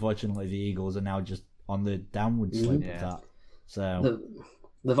 but unfortunately the Eagles are now just on the downward slope of that. So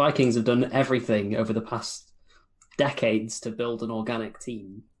the Vikings have done everything over the past decades to build an organic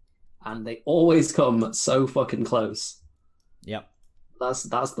team, and they always come so fucking close. Yep. That's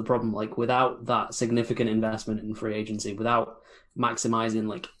the problem. Like, without that significant investment in free agency, without maximizing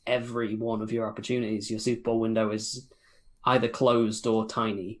like every one of your opportunities, your Super Bowl window is either closed or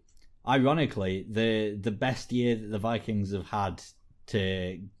tiny. Ironically, the best year that the Vikings have had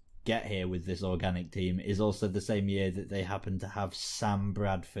to get here with this organic team is also the same year that they happen to have Sam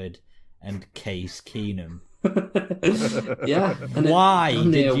Bradford and Case Keenum. Yeah. Why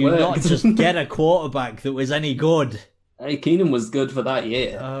did you not just get a quarterback that was any good? Hey, Keenum was good for that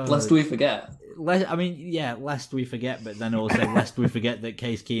year. Lest we forget. Lest we forget, but then also lest we forget that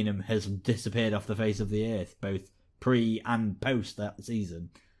Case Keenum has disappeared off the face of the earth, both pre and post that season.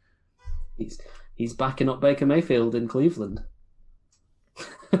 He's backing up Baker Mayfield in Cleveland.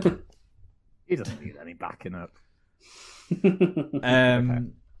 He doesn't need any backing up. To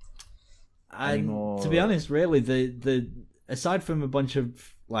be honest, really, the aside from a bunch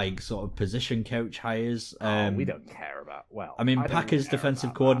of like sort of position coach hires, we don't care about. Well, I mean, Packers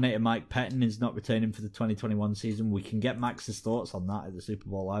defensive coordinator Mike Pettin is not returning for the 2021 season. We can get Max's thoughts on that at the Super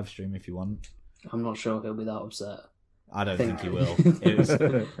Bowl live stream if you want. I'm not sure he'll be that upset. I don't think he will. It was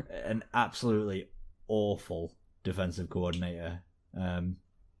an absolutely awful defensive coordinator. Bye,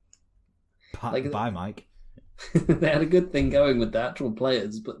 Mike. They had a good thing going with the actual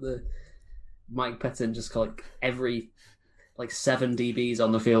players, but the Mike Pettin just got like every 7 DBs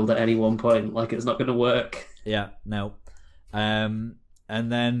on the field at any one point. Like, it's not going to work. Yeah, no. And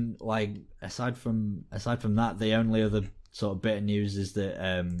then like aside from that, the only other sort of bit of news is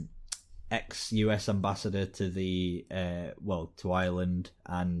that ex-US ambassador to the to Ireland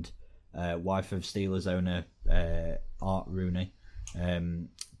and wife of Steelers owner Art Rooney,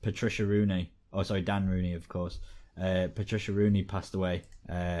 Patricia Rooney. Oh, sorry, Dan Rooney, of course. Patricia Rooney passed away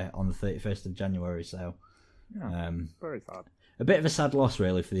on the 31st of January. So, very sad. A bit of a sad loss,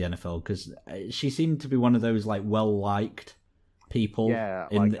 really, for the NFL, because she seemed to be one of those like well-liked people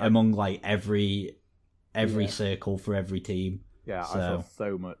among like every circle for every team. Yeah, I saw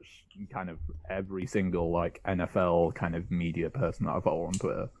so much, kind of every single like NFL kind of media person that I follow on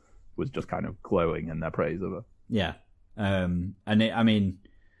Twitter was just kind of glowing in their praise of her. Yeah, and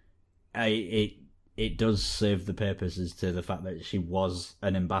it does serve the purposes to the fact that she was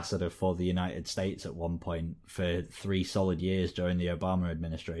an ambassador for the United States at one point for 3 solid years during the Obama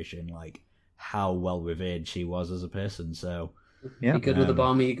administration. Like, how well revered she was as a person. So, yeah, you're good with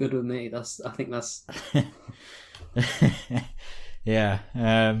Obama, you're good with me. I think that's. Yeah.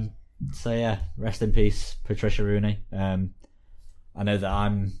 So yeah, rest in peace, Patricia Rooney. I know that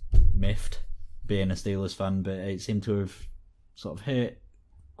I'm miffed being a Steelers fan, but it seemed to have sort of hurt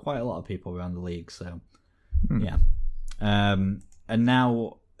quite a lot of people around the league. So, yeah. And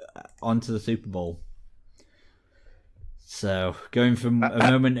now on to the Super Bowl. So, going from a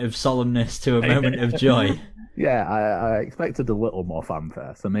moment of solemnness to a moment of joy. Yeah, I expected a little more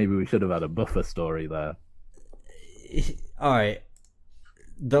fanfare, so maybe we should have had a buffer story there. All right.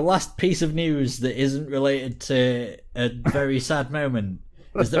 The last piece of news that isn't related to a very sad moment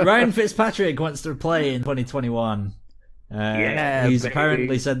is that Ryan Fitzpatrick wants to play in 2021. He's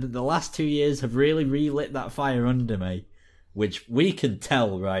apparently said that the last 2 years have really relit that fire under me, which we can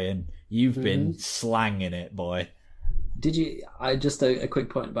tell, Ryan. You've been slanging it, boy. Did you? Just a quick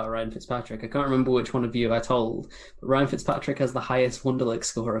point about Ryan Fitzpatrick. I can't remember which one of you I told, but Ryan Fitzpatrick has the highest Wonderlic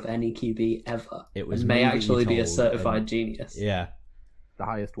score of any QB ever. It was and may me that actually you be a told, certified genius. Yeah. The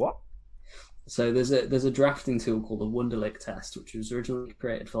highest what? So there's a drafting tool called the Wonderlic test, which was originally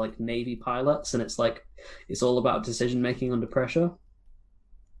created for like Navy pilots, and it's all about decision making under pressure.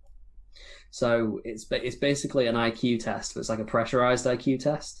 So it's basically an IQ test, but it's like a pressurized IQ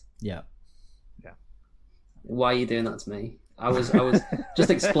test. Yeah. Why are you doing that to me? I was just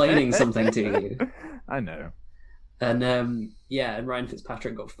explaining something to you. I know. And and Ryan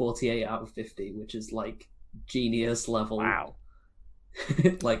Fitzpatrick got 48 out of 50, which is like genius level. Wow.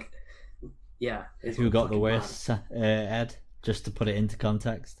 Like, yeah. Who got the worst, Ed? Just to put it into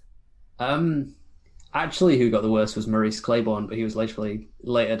context. Actually, who got the worst was Maurice Claiborne, but he was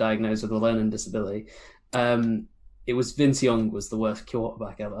later diagnosed with a learning disability. It was Vince Young was the worst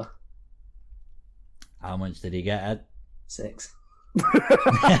quarterback ever. How much did he get, Ed? 6.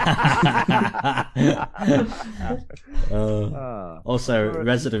 Also,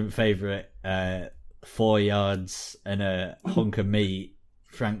 resident favourite, 4 yards and a hunk of meat.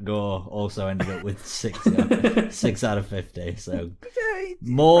 Frank Gore also ended up with 6 out of 50. So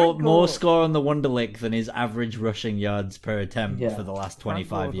more score on the Wonderlic than his average rushing yards per attempt for the last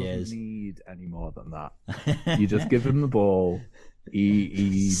 25 years. Doesn't need any more than that. You just give him the ball.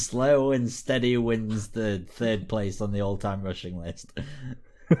 He slow and steady wins the 3rd place on the all-time rushing list.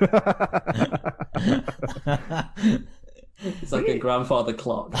 It's like a grandfather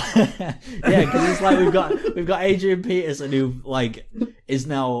clock. Yeah, because it's like we've got Adrian Peterson, who like is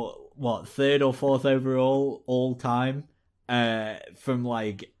now what 3rd or 4th overall all time, from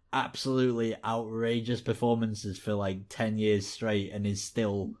like absolutely outrageous performances for like 10 years straight, and is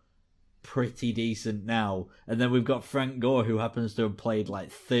still pretty decent now. And then we've got Frank Gore, who happens to have played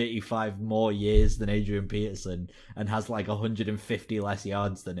like 35 more years than Adrian Peterson and has like 150 less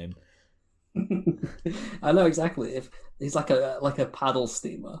yards than him. I know exactly. If he's like a paddle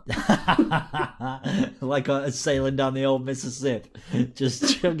steamer, like sailing down the old Mississippi,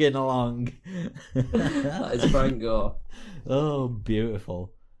 just chugging along. That is Frank Gore. Oh,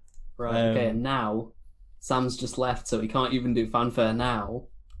 beautiful. Right. Okay. And now Sam's just left, so we can't even do fanfare now.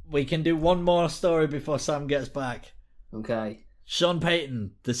 We can do one more story before Sam gets back. Okay. Sean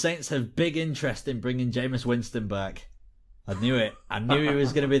Payton. The Saints have big interest in bringing Jameis Winston back. I knew it. I knew he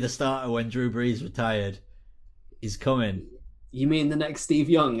was going to be the starter when Drew Brees retired. He's coming. You mean the next Steve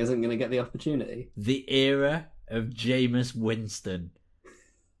Young isn't going to get the opportunity? The era of Jameis Winston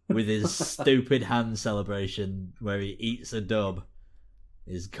with his stupid hand celebration where he eats a dub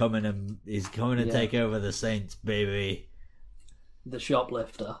is coming to take over the Saints, baby. The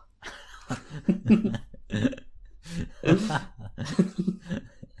shoplifter.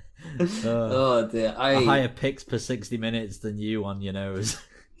 Oh dear! I higher picks per 60 minutes than you on your nose.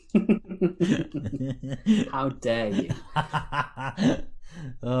 How dare you?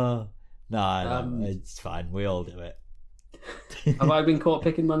 Oh no, it's fine. We all do it. Have I been caught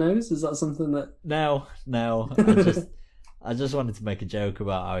picking my nose? Is that something that? No. I just wanted to make a joke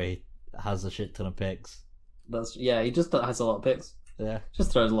about how he has a shit ton of picks. He just has a lot of picks. Yeah,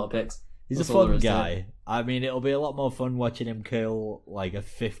 just throws a lot of picks. He's a fun guy. I mean, it'll be a lot more fun watching him kill like a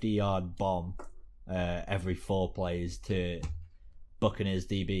 50-yard bomb every 4 plays to Buccaneers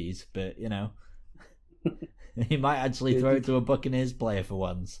DBs, but you know, he might actually throw it to a Buccaneers player for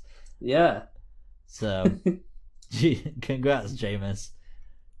once. Yeah. So, congrats, Jameis.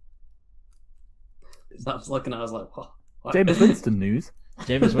 I was looking at it, I was like, what? Jameis Winston news.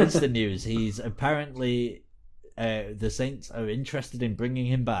 Jameis Winston news. He's apparently the Saints are interested in bringing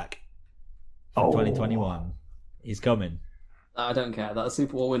him back for 2021. He's coming. I don't care. That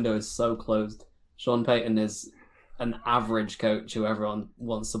Super Bowl window is so closed. Sean Payton is an average coach who everyone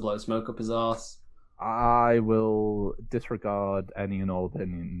wants to blow smoke up his arse. I will disregard any and all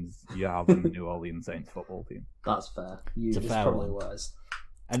opinions you have on the New Orleans Saints football team. That's fair. It's one. probably wise.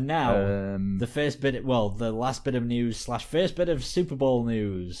 And now, the last bit of news / first bit of Super Bowl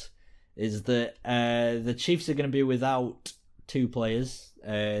news is that the Chiefs are going to be without 2 players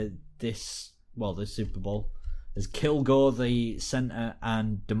this Super Bowl, as Kilgore, the centre,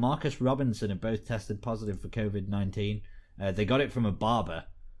 and Demarcus Robinson have both tested positive for COVID-19. They got it from a barber,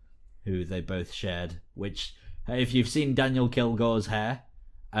 who they both shared. Which, if you've seen Daniel Kilgore's hair,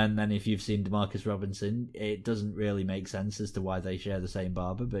 and then if you've seen Demarcus Robinson, it doesn't really make sense as to why they share the same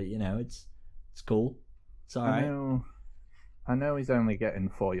barber. But it's cool. It's all right. I know he's only getting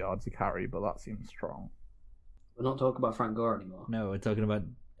 4 yards a carry, but that seems strong. We're not talking about Frank Gore anymore. No, we're talking about.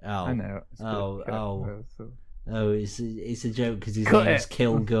 Oh, I know. It's a joke because his Cut name's it.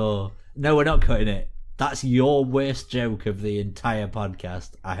 Kilgore. No, we're not cutting it. That's your worst joke of the entire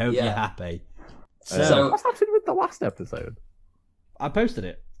podcast. I hope you're happy. So What's happened with the last episode? I posted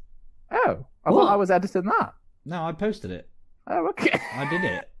it. Oh, I What? thought I was editing that. No, I posted it. Oh, okay. I did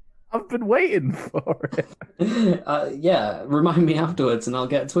it. I've been waiting for it. Yeah, remind me afterwards and I'll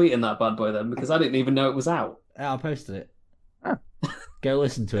get tweeting that bad boy then, because I didn't even know it was out. I posted it. Oh. Go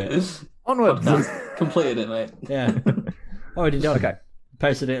listen to it. Onwards. Completed it, mate. Yeah. Already done. Okay.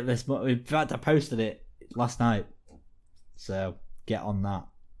 Posted it this month. In fact, I posted it last night. So get on that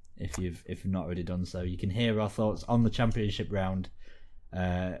if you've not already done so. You can hear our thoughts on the championship round.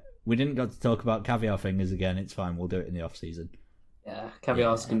 We didn't get to talk about caviar fingers again. It's fine. We'll do it in the off season. Yeah,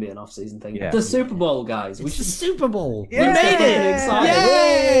 caviar's can be an off-season thing. Yeah. The Super Bowl, guys. It's the Super Bowl. Yeah. We made it. Excited.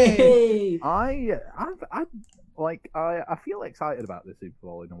 Yay! Yay! I feel excited about the Super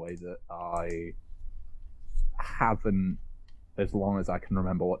Bowl in a way that I haven't as long as I can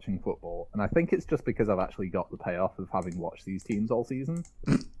remember watching football, and I think it's just because I've actually got the payoff of having watched these teams all season,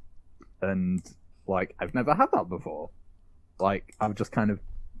 and I've never had that before. I've just kind of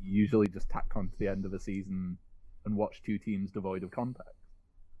usually just tacked on to the end of a season and watched two teams devoid of context.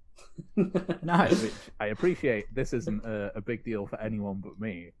 Nice. Which I appreciate. This isn't a big deal for anyone but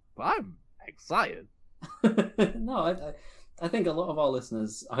me, but I'm excited. No, I think a lot of our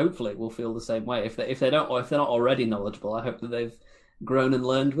listeners hopefully will feel the same way. If they don't, or if they're not already knowledgeable, I hope that they've grown and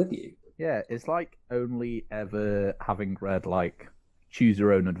learned with you. Yeah, it's like only ever having read choose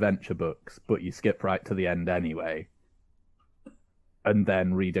your own adventure books, but you skip right to the end anyway, and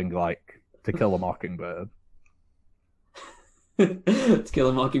then reading To Kill a Mockingbird. To Kill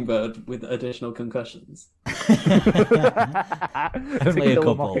a Mockingbird with additional concussions. To Only a Kill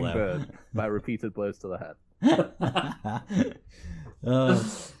couple, a Mockingbird by repeated blows to the head.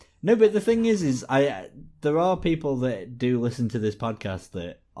 No, but the thing is there are people that do listen to this podcast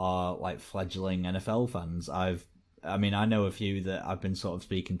that are fledgling NFL fans. I know a few that I've been sort of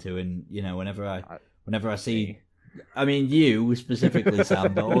speaking to, and whenever I see, you specifically,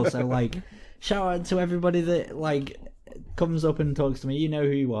 Sam, but also shout out to everybody that comes up and talks to me. You know who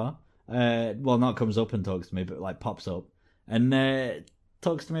you are. Well, not comes up and talks to me, but pops up and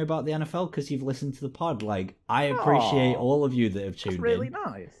talks to me about the NFL because you've listened to the pod. I appreciate all of you that have tuned That's really in.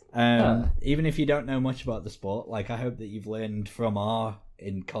 nice. Even if you don't know much about the sport, I hope that you've learned from our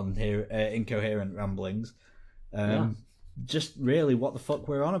incoherent ramblings. Just really what the fuck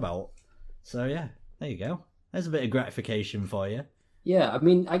we're on about. So yeah, there you go. There's a bit of gratification for you. Yeah,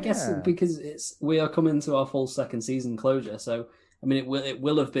 I guess because we are coming to our full second season closure, so it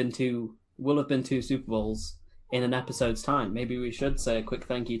will have been two Super Bowls in an episode's time. Maybe we should say a quick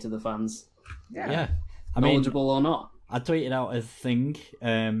thank you to the fans, Yeah. knowledgeable or not. I tweeted out a thing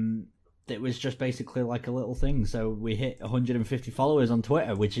that was just basically a little thing. So we hit 150 followers on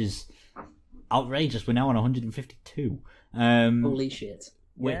Twitter, which is outrageous. We're now on 152. Holy shit.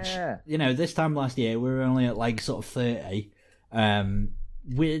 Which, Yeah. this time last year, we were only at sort of 30. To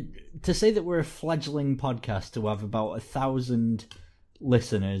say that we're a fledgling podcast to have about 1,000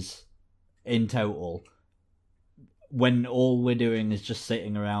 listeners in total, when all we're doing is just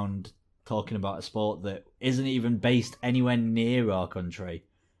sitting around talking about a sport that isn't even based anywhere near our country,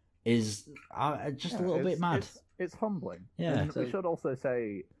 is just a little bit mad. It's humbling. Yeah. And we should also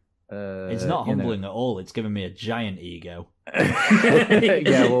say It's not humbling at all. It's given me a giant ego.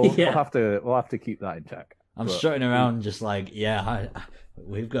 Yeah, we'll Yeah. have to keep that in check. I'm But- strutting around just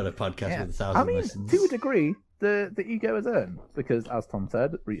we've got a podcast with 1,000 listens. to a degree, the ego is earned because, as Tom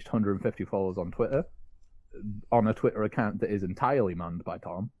said, reached 150 followers on Twitter, on a Twitter account that is entirely manned by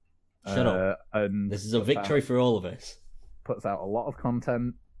Tom. Shut up. And This is a puts victory out- for all of us. Puts out a lot of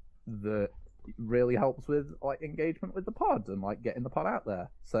content that really helps with engagement with the pod and getting the pod out there.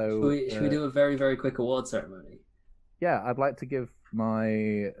 So Should we do a very, very quick award ceremony? Yeah, I'd like to give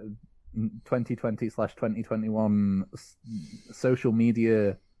my 2020/2021 social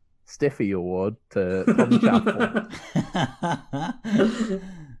media Stiffy Award to Tom Chapel.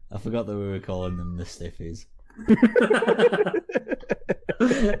 I forgot that we were calling them the Stiffies.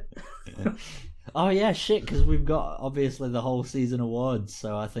 Oh yeah, shit, because we've got obviously the whole season awards,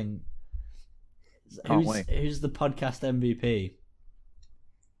 so I think Can't wait. who's the podcast MVP?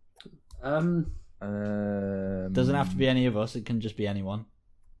 Doesn't have to be any of us, it can just be anyone.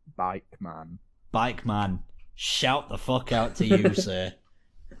 Bike Man. Bike Man, shout the fuck out to you, sir.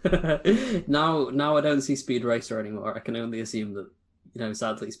 Now I don't see Speed Racer anymore. I can only assume that,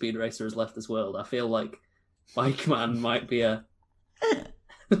 sadly, Speed Racer has left this world. I feel like Bike Man might be a...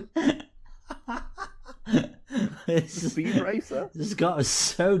 Speed Racer? This got us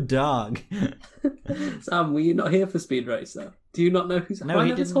so dark. Sam, were you not here for Speed Racer? Do you not know who's... No,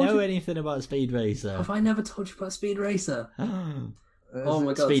 he didn't know anything about Speed Racer. Have I never told you about Speed Racer? Oh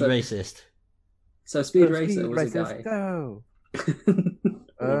my god. Speed Racist. So Speed Racer was a guy... Go.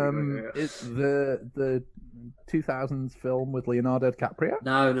 It's the 2000s film with Leonardo DiCaprio.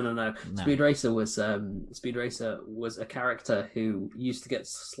 No. Speed Racer was a character who used to get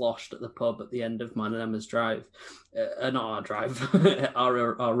sloshed at the pub at the end of Mine and Emma's Drive, not our drive,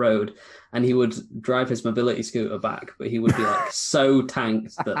 our road, and he would drive his mobility scooter back, but he would be like so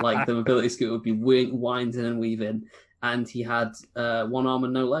tanked that like the mobility scooter would be winding and weaving, and he had one arm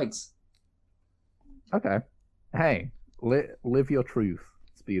and no legs. Okay, hey, live your truth,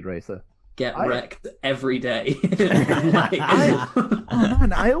 Speed Racer. Get wrecked every day.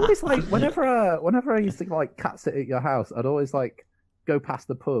 I always like whenever I used to like cat sit at your house, I'd always like go past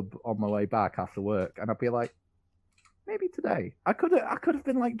the pub on my way back after work, and I'd be like, maybe today I could have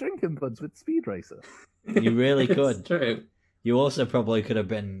been like drinking buds with Speed Racer. You really could. It's true. You also probably could have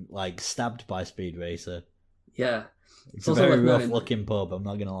been like stabbed by Speed Racer. Yeah, it's a very rough looking pub. I'm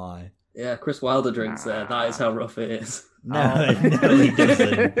not gonna lie. Yeah, Chris Wilder drinks there. That is how rough it is. No, he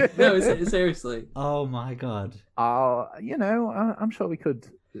doesn't. No, seriously. Oh my god. I'm sure we could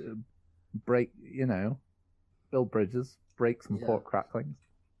break, build bridges, break some pork cracklings.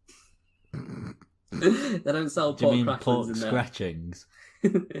 They don't sell Do you pork mean cracklings pork in there. scratchings?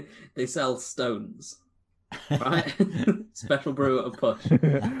 They sell stones. Right? Special brew at a push. You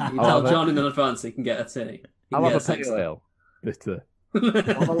tell John in advance he can get a tinny. I'll have a pale ale. Bitter. I'll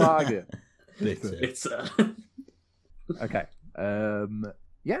have a lager. Bitter. Okay.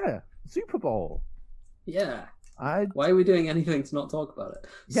 Yeah. Super Bowl. Yeah. Why are we doing anything to not talk about it?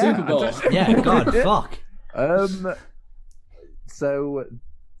 Yeah, Super Bowl. Yeah, God, fuck. So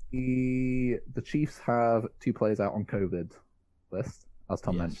the Chiefs have 2 players out on COVID list, as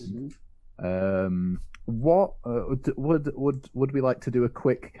Tom mentioned. What would we like to do a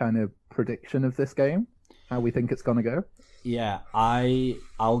quick kind of prediction of this game? How we think it's gonna go? Yeah,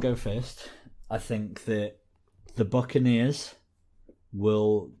 I'll go first. I think that the Buccaneers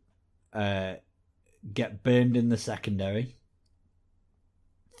will get burned in the secondary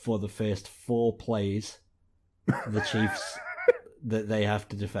for the first 4 plays. The Chiefs that they have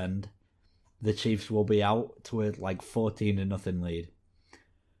to defend. The Chiefs will be out to a 14-0 lead.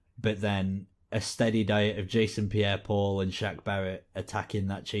 But then a steady diet of Jason Pierre-Paul and Shaq Barrett attacking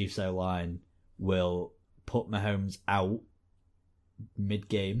that Chiefs O-line will put Mahomes out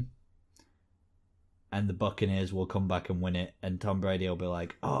mid-game, and the Buccaneers will come back and win it, and Tom Brady will be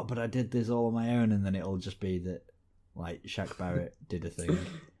like, oh, but I did this all on my own, and then it'll just be that Shaq Barrett did a thing.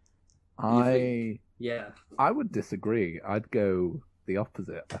 I I would disagree. I'd go the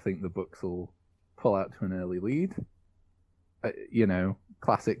opposite. I think the Bucs will pull out to an early lead.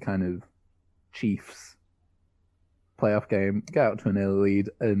 Classic kind of Chiefs playoff game, get out to an early lead,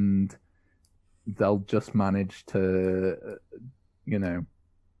 and they'll just manage to,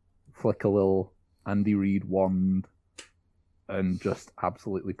 flick a little Andy Reid wand and just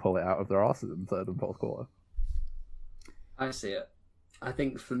absolutely pull it out of their asses in third and fourth quarter. I see it. I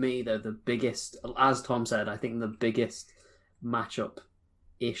think for me, though, the biggest, as Tom said, I think the biggest matchup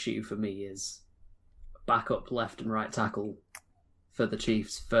issue for me is backup left and right tackle for the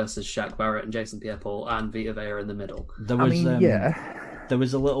Chiefs versus Shaq Barrett and Jason Pierre-Paul and Vita Vea in the middle. There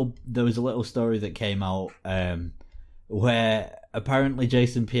was a little story that came out where apparently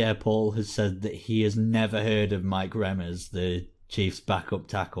Jason Pierre-Paul has said that he has never heard of Mike Remmers, the Chiefs' backup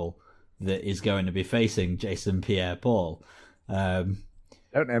tackle, that is going to be facing Jason Pierre-Paul.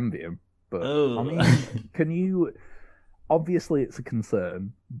 Don't envy him, but I mean, can you? Obviously, it's a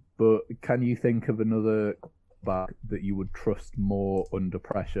concern, but can you think of another back that you would trust more under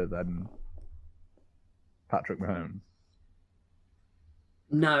pressure than Patrick Mahomes?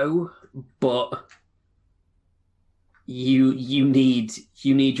 No, but you need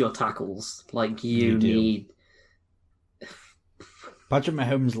your tackles. You need. Patrick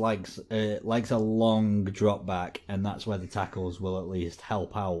Mahomes likes a long drop back, and that's where the tackles will at least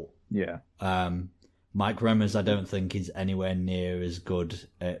help out. Yeah. Mike Remmers, I don't think is anywhere near as good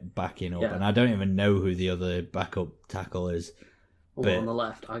at backing up, Yeah. and I don't even know who the other backup tackle is. Or But- on the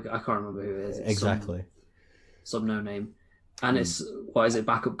left, I can't remember who it is. It's Exactly. some no name. And it's, what is it,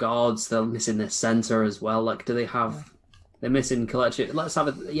 backup guards? They're missing their centre as well. Like, do they have... They're missing Kelechi. Let's have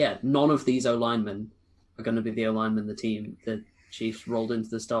it... Yeah, none of these O-linemen are going to be the O-linemen the Chiefs rolled into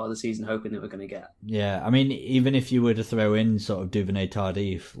the start of the season hoping they were going to get. Yeah, I mean, even if you were to throw in sort of Duvernay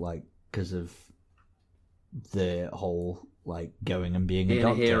Tardif, like, because of the whole, like, going and being a Being a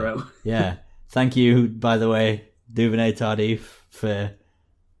doctor. hero. Yeah. Thank you, by the way, Duvernay Tardif, for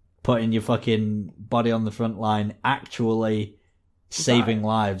putting your fucking body on the front line, actually saving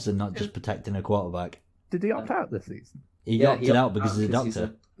lives and not just protecting a quarterback. Did he opt out this season? He opted out because he's a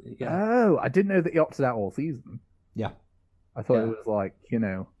doctor. Oh, I didn't know that he opted out all season. Yeah. I thought Yeah. it was like,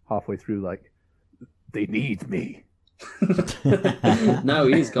 halfway through, like, they need me. No,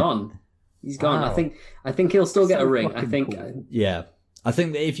 he's gone. He's gone. Wow. I think he'll still get So a ring. I fucking think cool. Yeah. I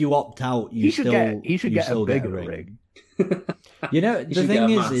think that if you opt out, you He should still get you a still bigger get a ring. You know, You the should get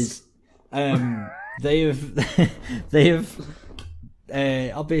thing a is they have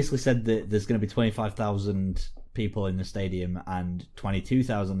obviously said that there's going to be 25,000 people in the stadium, and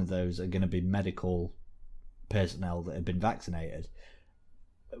 22,000 of those are going to be medical personnel that have been vaccinated.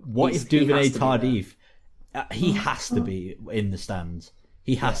 What He if Duvernay has to be Tardif? He has to be in the stands.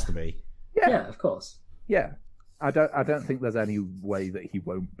 He has to be. yeah, of course. Yeah. I don't think there's any way that he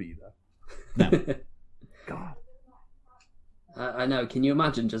won't be there. No. God. I know. Can you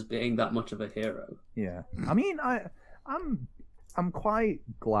imagine just being that much of a hero? Yeah. I mean, I'm quite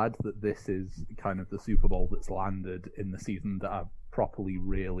glad that this is kind of the Super Bowl that's landed in the season that I've properly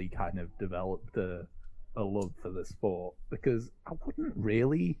really kind of developed a love for the sport, because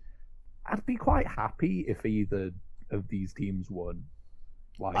I'd be quite happy if either of these teams won.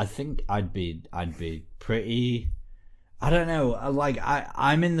 Like, I think I'd be pretty. I don't know.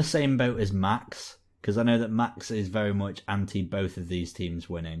 I'm in the same boat as Max, because I know that Max is very much anti both of these teams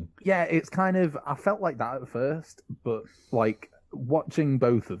winning. yeah, it's kind of, I felt like that at first, but like watching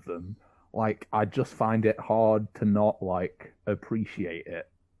both of them, like I just find it hard to not like appreciate it,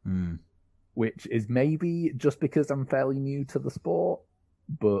 Mm. which is maybe just because I'm fairly new to the sport,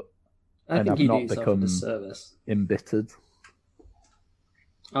 but I And think I've you do not yourself a become- disservice. embittered.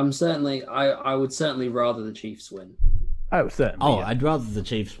 I would certainly rather the Chiefs win. Oh, certainly. Oh, yeah. I'd rather the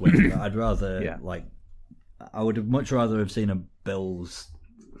Chiefs win. But I'd rather Yeah. I would have much rather have seen a Bills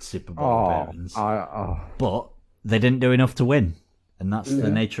Super Bowl Oh, appearance. I But they didn't do enough to win, and that's Yeah.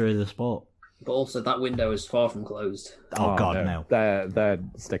 the nature of the sport. But also, that window is far from closed. Oh, God, no. They're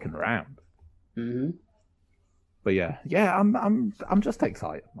sticking around. Hmm. But yeah, I'm just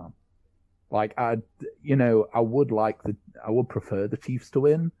excited, man. Like I would prefer the Chiefs to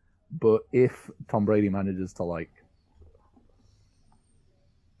win, but if Tom Brady manages to like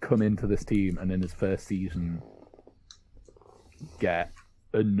come into this team and in his first season get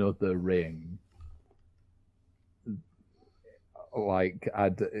another ring, like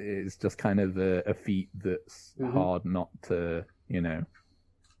it's just kind of a feat that's Mhm. hard not to,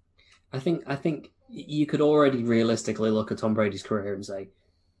 I think you could already realistically look at Tom Brady's career and say,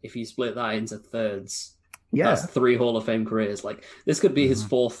 if you split that into thirds, Yeah. that's 3 Hall of Fame careers. Like, this could be his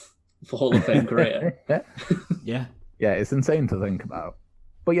 4th Hall of Fame career. Yeah. Yeah, it's insane to think about.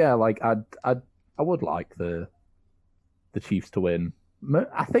 But yeah, like I would like the Chiefs to win.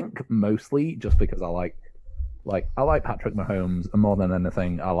 I think mostly just because I like Patrick Mahomes, and more than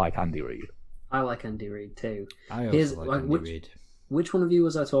anything, I like Andy Reid. I like Andy Reid too. I Here's- also like like, Andy which- Reid. Which one of you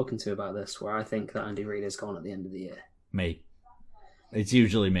was I talking to about this, where I think that Andy Reid is gone at the end of the year? Me. It's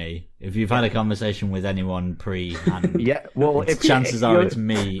usually me. If you've had a conversation with anyone pre-hand, Yeah, well, chances are it's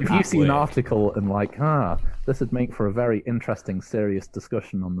me. If you at see an work. article and like, this would make for a very interesting, serious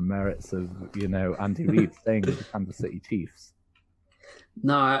discussion on the merits of Andy Reid staying with the Kansas City Chiefs.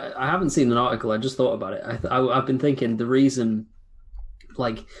 No, I haven't seen an article. I just thought about it. I've been thinking the reason,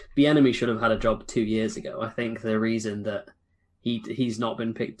 like, Bieniemy should have had a job 2 years ago. I think the reason that he's not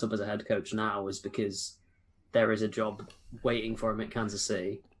been picked up as a head coach now is because there is a job waiting for him at Kansas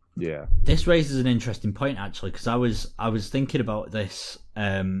City. Yeah, This raises an interesting point, actually, because I was thinking about this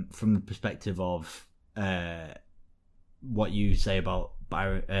from the perspective of what you say about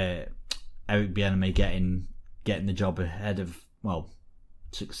Eric Bieniemy getting the job ahead of,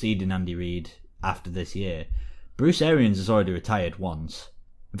 succeeding Andy Reid after this year. Bruce Arians has already retired once.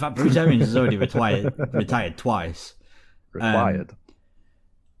 In fact, Bruce Arians has already retired twice. required.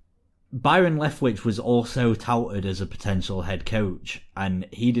 Byron Leftwich was also touted as a potential head coach, and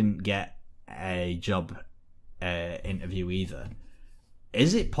he didn't get a job interview either.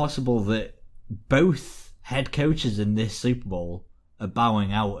 Is it possible that both head coaches in this Super Bowl are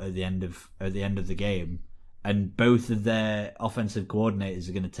bowing out at the end of the game, and both of their offensive coordinators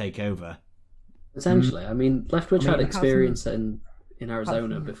are going to take over. Essentially, I mean, Leftwich had it experience in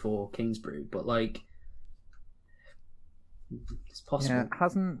Arizona before Kingsbury, but like, it's possible. Yeah,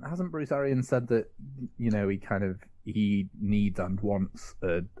 hasn't Bruce Arians said that he needs and wants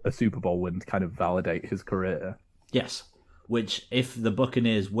a Super Bowl win to kind of validate his career? Yes, which if the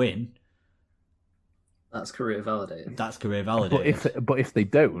Buccaneers win, That's career validated. that's career validated. But if they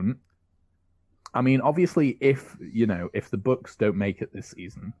don't, I mean, obviously, if the Bucs don't make it this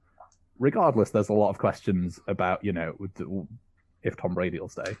season, regardless, there's a lot of questions about if Tom Brady will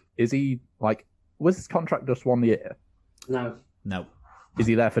stay. Is he was his contract just 1 year? No. Is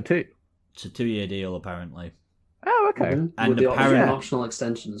he there for 2? It's a 2-year deal, apparently. Oh, okay. Mhm. And With the apparently- optional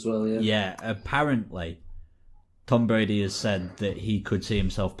extension as well, yeah. Yeah, apparently, Tom Brady has said that he could see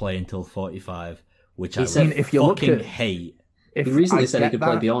himself play until 45, which He I said- would if you look fucking at- hate. If He recently I said he get could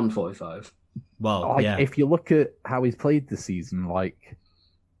play that, beyond 45. Well, yeah. if you look at how he's played this season,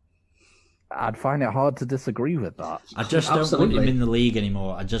 I'd find it hard to disagree with that. I just don't want Absolutely. him in the league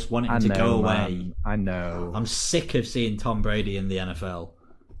anymore. I just want him to go away. Man. I know. I'm sick of seeing Tom Brady in the NFL.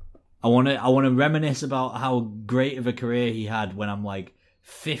 I want to reminisce about how great of a career he had when I'm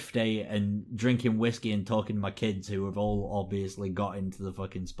 50 and drinking whiskey and talking to my kids who have all obviously got into the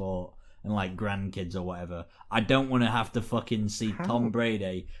fucking sport and grandkids or whatever. I don't want to have to fucking see Tom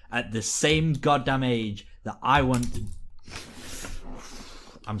Brady at the same goddamn age that I want to.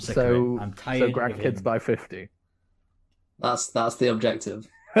 I'm sick of it. I'm tired So of grandkids him. by 50. That's the objective.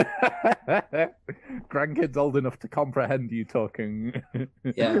 Grandkids old enough to comprehend you talking.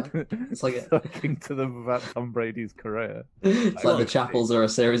 Yeah. It's like talking to them about Tom Brady's career. It's like the chapels are a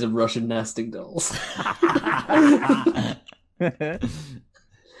series of Russian nesting dolls.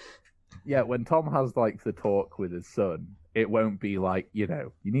 Yeah, when Tom has the talk with his son, it won't be you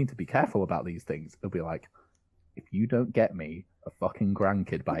need to be careful about these things. It'll be if you don't get me a fucking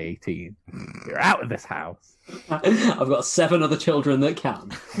grandkid by 18, you're out of this house. I've got 7 other children that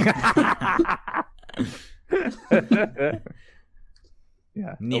can.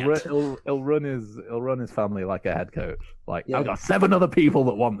 Yeah, Niet. he'll run his family like a head coach. Yeah. I've got 7 other people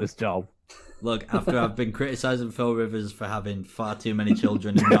that want this job. Look, after I've been criticising Phil Rivers for having far too many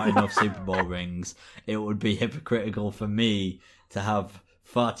children and not enough Super Bowl rings, it would be hypocritical for me to have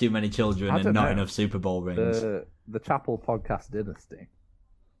far too many children I and don't not know. enough Super Bowl rings. The Chapel Podcast Dynasty.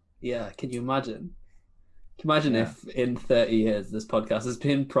 Yeah, can you imagine? Can you imagine if in 30 years this podcast has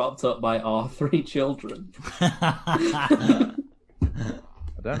been propped up by our 3 children? I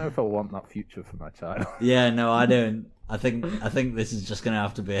don't know if I want that future for my child. Yeah, no, I don't. I think this is just going to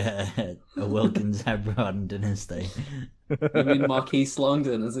have to be a Wilkins Hebron dynasty. You mean Marquise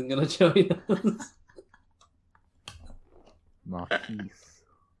Longden isn't going to join us? Marquise.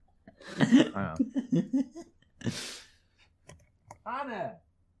 Oh. Anna,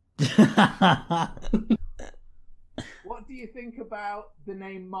 what do you think about the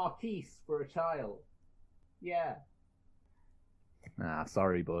name Marquise for a child? Yeah. Ah,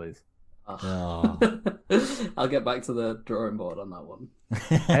 sorry, boys. Oh. I'll get back to the drawing board on that one.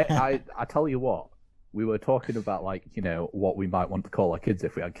 I tell you what, we were talking about what we might want to call our kids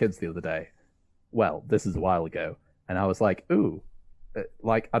if we had kids the other day. Well, this is a while ago, and I was like, ooh,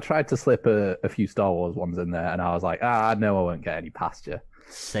 I tried to slip a few Star Wars ones in there, and I was like, no, I won't get any past you.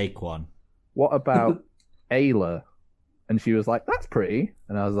 Saquon. What about Ayla? And she was like, that's pretty,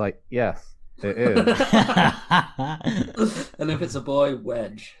 and I was like, yes, it is. And if it's a boy,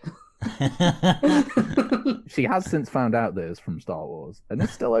 Wedge. She has since found out that it's from Star Wars, and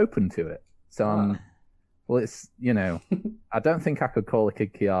is still open to it. So well, it's I don't think I could call a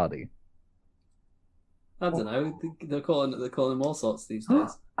kid Kiadi. I don't know. They're calling him all sorts these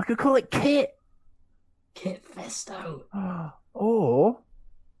days. I could call it Kit. Kit Fisto. Or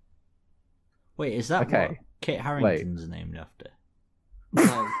Wait, is that Okay. what Kit Harington's named after?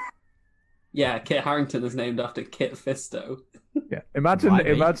 No. Yeah, Kit Harington is named after Kit Fisto. yeah, imagine Might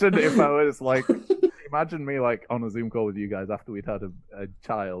be. if I was imagine me on a Zoom call with you guys after we'd had a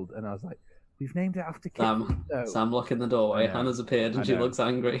child, and I was like, we've named it after Kit. Fisto. Sam, look in the doorway. I know. Hannah's appeared I and she know. looks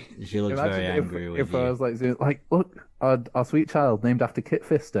angry. She looks very angry with if you. I was look, our sweet child named after Kit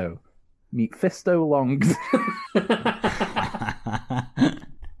Fisto. Meet Fisto Longs.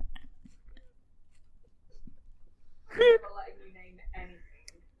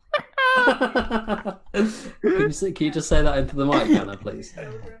 Can you just say that into the mic, Hannah, please?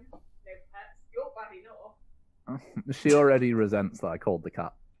 She already resents that I called the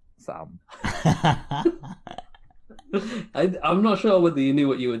cat Sam. I'm not sure whether you knew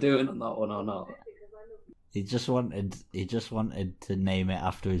what you were doing on that one or not. He just wanted to name it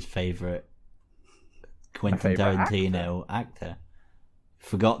after his favourite Quentin Tarantino actor.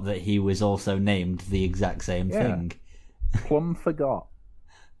 Forgot that he was also named the exact same thing. Plum forgot.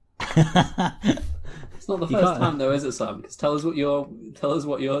 It's not the first time though, is it, Sam? Because tell us what your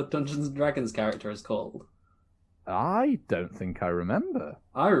Dungeons and Dragons character is called. I don't think I remember.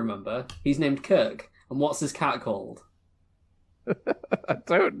 I remember. He's named Kirk. And what's his cat called? I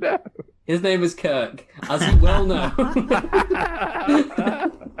don't know. His name is Kirk, as you well know.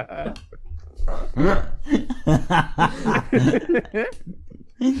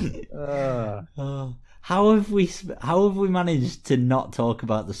 How have we managed to not talk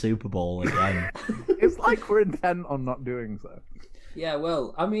about the Super Bowl again? It's like we're intent on not doing so. Yeah,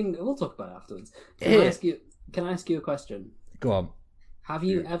 well, I mean, we'll talk about it afterwards. Can I ask you a question? Go on. Have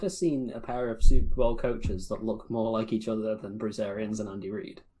you ever seen a pair of Super Bowl coaches that look more like each other than Bruce Arians and Andy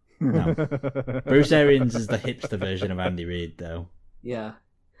Reid? No. Bruce Arians is the hipster version of Andy Reid, though. Yeah.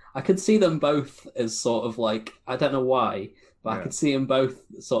 I could see them both as sort of like, I don't know why, but I could see them both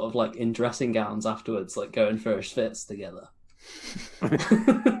sort of like in dressing gowns afterwards, like going first fits together.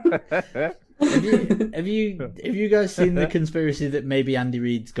 Have you guys seen the conspiracy that maybe Andy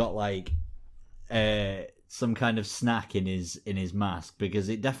Reid's got like some kind of snack in his mask? Because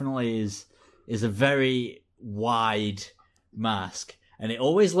it definitely is a very wide mask, and it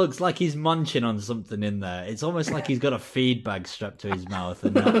always looks like he's munching on something in there. It's almost like he's got a feed bag strapped to his mouth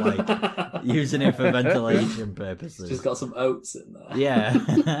and not like using it for ventilation purposes. Just got some oats in there.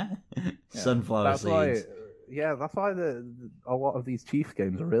 Yeah. Sunflower seeds. That's why a lot of these Chiefs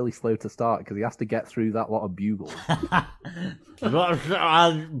games are really slow to start, because he has to get through that lot of bugles.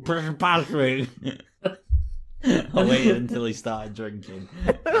 I waited until he started drinking.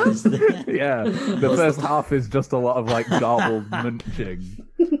 Yeah, the first half is just a lot of like garbled munching.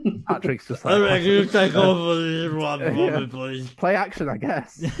 Patrick's just like, Alright, you take over this one for me, please. Play action, I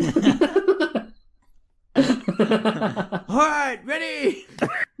guess. Alright, ready!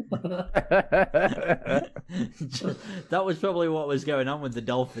 That was probably what was going on with the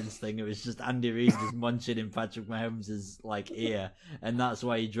Dolphins thing. It was just Andy Reid just munching in Patrick Mahomes' like ear, and that's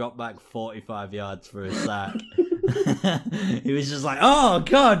why he dropped back 45 yards for a sack. He was just like, "Oh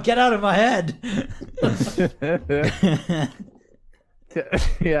God, get out of my head!"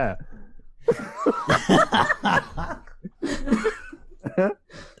 Yeah.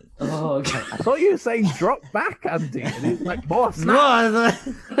 Oh, okay. I thought you were saying drop back, Andy, and he's like, more snap.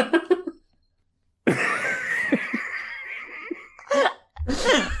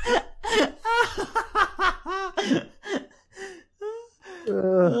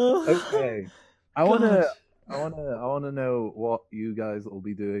 Okay. I wanna know what you guys will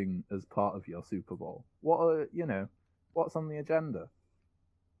be doing as part of your Super Bowl. What's on the agenda?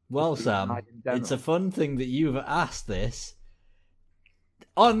 Well, Sam, it's a fun thing that you've asked this.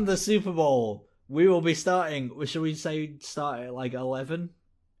 On the Super Bowl, we will be starting. Shall we say start at like 11?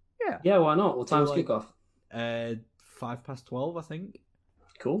 Yeah, why not? What time's kickoff? 12:05, I think.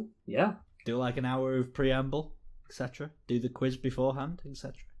 Cool. Yeah. Do like an hour of preamble, etc. Do the quiz beforehand,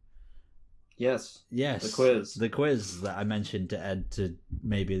 etc. Yes. The quiz that I mentioned to Ed to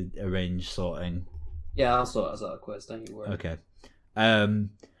maybe arrange sorting. Yeah, I'll sort us out a quiz. Don't you worry. Okay.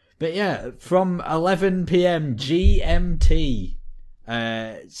 But yeah, from 11 p.m. GMT.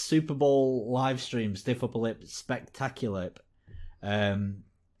 Super Bowl live stream, Stiff Upper Lip Spectacular.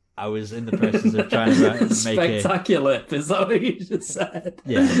 I was in the process of trying to make Spectacular, is that what you just said?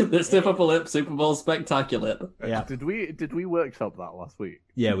 Yeah. The Stiff Upper Lip Super Bowl Spectacular. Yeah. Did we workshop that last week?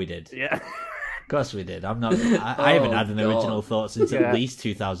 Yeah, we did. Yeah. Of course we did. I haven't had an original thought since at least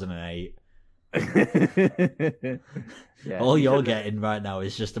 2008. Yeah, all you're getting right now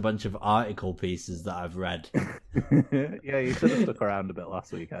is just a bunch of article pieces that I've read. Yeah, you should have stuck around a bit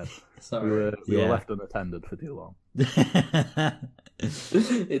last weekend. Sorry. We were left unattended for too long.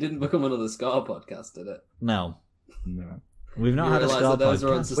 It didn't become another Scar podcast, did it? No. No. We've not had a Scar that those are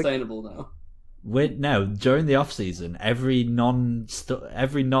podcast. unsustainable now. No, during the off season, every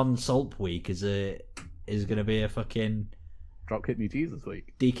non-Sulp week is going to be a fucking Dropkick Me Jesus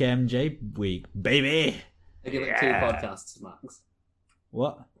week. DKMJ week, baby. I give it 2 podcasts, Max.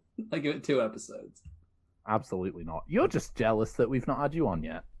 What? I give it 2 episodes. Absolutely not. You're just jealous that we've not had you on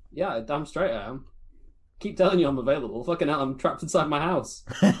yet. Yeah, damn straight I am. Keep telling you I'm available. Fucking hell, I'm trapped inside my house.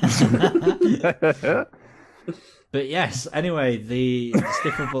 But yes, anyway, the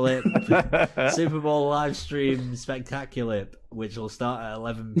Stiff Upper Lip Super Bowl live stream spectacular, which will start at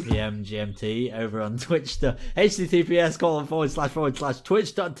 11 p.m. GMT over on Twitch.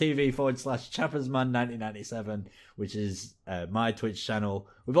 https://twitch.tv/chappersman1997, which is my Twitch channel.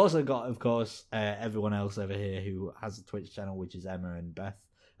 We've also got, of course, everyone else over here who has a Twitch channel, which is Emma and Beth.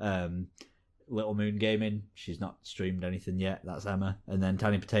 Little Moon Gaming, she's not streamed anything yet, that's Emma. And then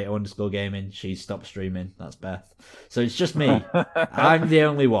Tiny Potato _gaming, she's stopped streaming, that's Beth. So it's just me. I'm the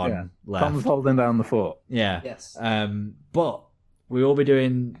only one left. Tom's holding down the fort. Yeah. Yes. But we will be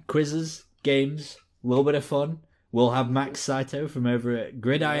doing quizzes, games, a little bit of fun. We'll have Max Saito from over at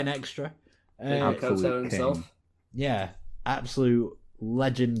Gridiron Extra. Koto himself. king. Yeah, absolute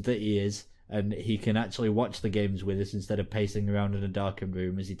legend that he is. And he can actually watch the games with us instead of pacing around in a darkened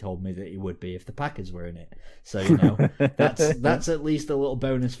room, as he told me that he would be if the Packers were in it. So, you know, that's at least a little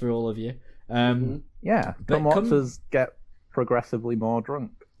bonus for all of you. Yeah, But come watch us get progressively more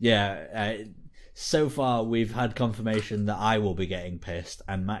drunk. Yeah, so far we've had confirmation that I will be getting pissed,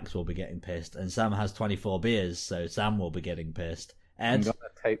 and Max will be getting pissed, and Sam has 24 beers, so Sam will be getting pissed. I'm Ed, gonna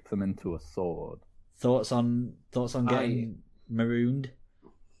tape them into a sword. thoughts on getting marooned?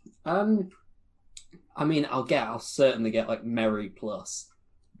 I mean, I'll certainly get like Merry Plus.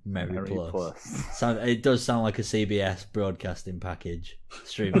 Merry Plus. Plus. It does sound like a CBS broadcasting package.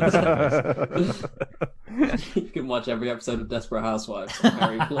 Streaming service. You can watch every episode of Desperate Housewives on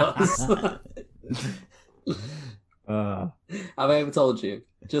Merry Plus. Have I ever told you,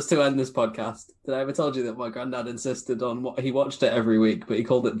 just to end this podcast, did I ever told you that my granddad insisted on what he watched it every week, but he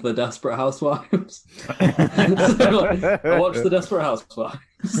called it The Desperate Housewives? So, I watched The Desperate Housewives.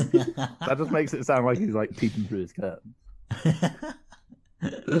 That just makes it sound like he's like peeping through his curtain.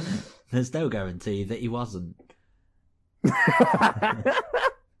 There's no guarantee that he wasn't.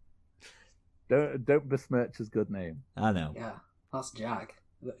 Don't besmirch his good name. I know. Yeah, that's Jack,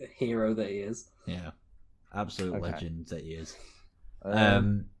 the hero that he is. Yeah. Absolute Okay. legend that he is. I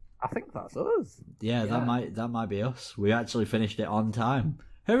think that's us. Yeah, Yeah. that might be us. We actually finished it on time.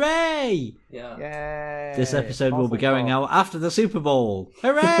 Hooray! Yeah. Yay! This episode will be Mazel going tov. out after the Super Bowl.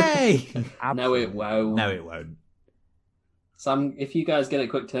 Hooray! No, it won't. No, it won't. Sam, if you guys get a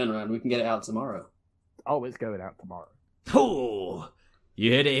quick turnaround, we can get it out tomorrow. Oh, it's going out tomorrow. Oh,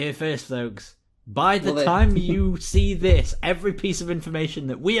 you heard it here first, folks. By the Well, time you see this, every piece of information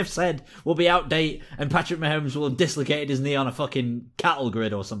that we have said will be outdated, and Patrick Mahomes will have dislocated his knee on a fucking cattle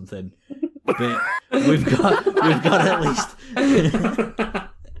grid or something. But we've got at least,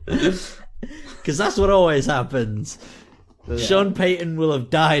 because that's what always happens. Sean Payton will have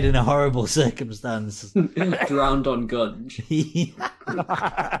died in a horrible circumstance. Drowned on Gunge.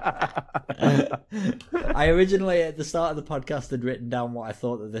 I originally, at the start of the podcast, had written down what I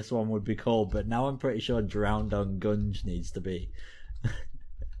thought that this one would be called, but now I'm pretty sure Drowned on Gunge needs to be.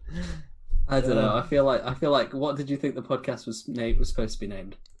 I don't know. I feel like. What did you think the podcast was supposed to be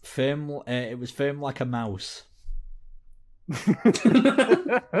named? Firm. It was firm like a mouse. Was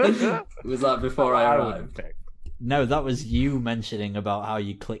that before I arrived? No, that was you mentioning about how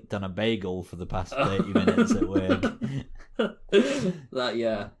you clicked on a bagel for the past 30 minutes at work. That,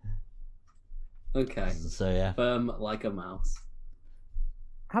 yeah. Okay. So yeah. Firm like a mouse.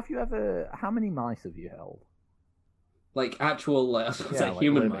 Have you ever? How many mice have you held? Like actual, like, I was going to say like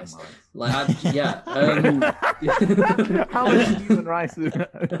human living mice. Like, yeah. How many human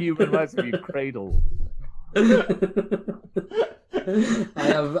mice have you cradled?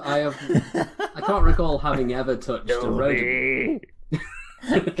 I can't recall having ever touched a rodent.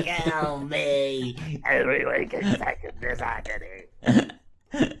 Kill me Every week and second this agony.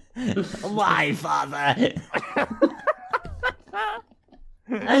 Why, father?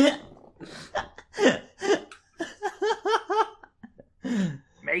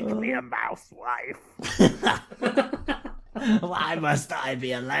 Make me a mouse wife. Why must I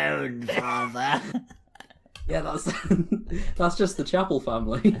be alone, father? Yeah, that's just the Chapel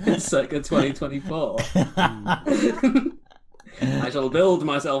family. It's circa 2024. I shall build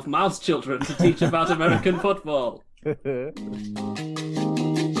myself mouse children to teach about American football.